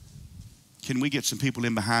 Can we get some people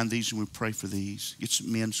in behind these and we pray for these? Get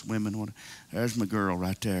some men, some women. Whatever. There's my girl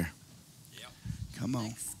right there. Yep. Come on.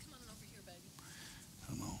 Thanks. Come on over here, baby.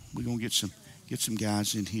 Come on. We're going to get some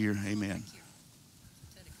guys in here. Amen.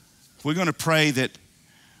 We're going to pray that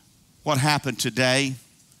what happened today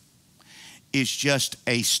is just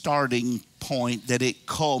a starting point, that it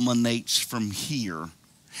culminates from here.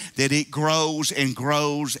 That it grows and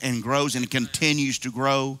grows and grows and it continues to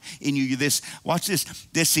grow in you. Watch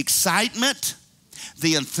this excitement,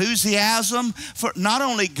 the enthusiasm for not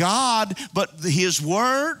only God, but His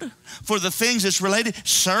Word, for the things that's related,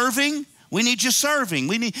 serving. We need you serving.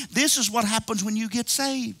 This is what happens when you get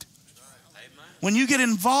saved. When you get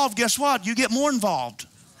involved, guess what? You get more involved.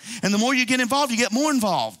 And the more you get involved, you get more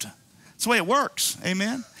involved. That's the way it works.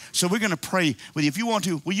 Amen. So we're going to pray with you. If you want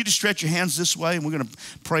to, will you just stretch your hands this way and we're going to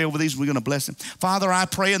pray over these and we're going to bless them. Father, I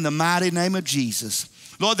pray in the mighty name of Jesus,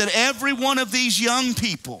 Lord, that every one of these young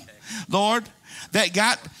people, Lord, that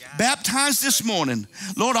got baptized this morning,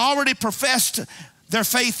 Lord, already professed their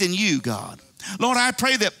faith in you, God. Lord, I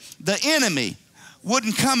pray that the enemy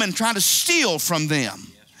wouldn't come and try to steal from them.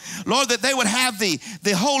 Lord, that they would have the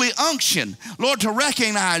holy unction, Lord, to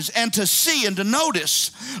recognize and to see and to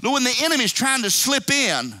notice, Lord, when the enemy is trying to slip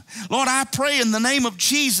in. Lord, I pray in the name of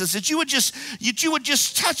Jesus that you would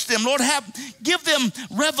just touch them, Lord, give them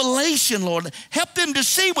revelation, Lord. Help them to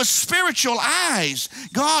see with spiritual eyes,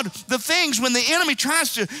 God, the things when the enemy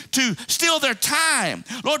tries to steal their time,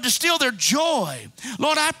 Lord, to steal their joy.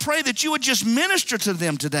 Lord, I pray that you would just minister to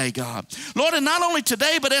them today, God. Lord, and not only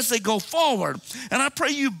today, but as they go forward. And I pray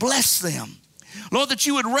you bless them. Lord, that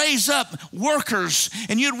you would raise up workers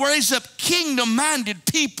and you'd raise up kingdom-minded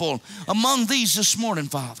people among these this morning,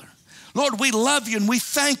 Father. Lord, we love you and we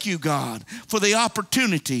thank you, God, for the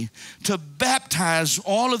opportunity to baptize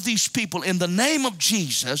all of these people in the name of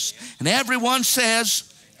Jesus. And everyone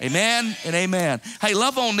says, amen and amen. Hey,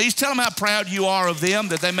 love on these. Tell them how proud you are of them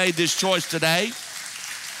that they made this choice today.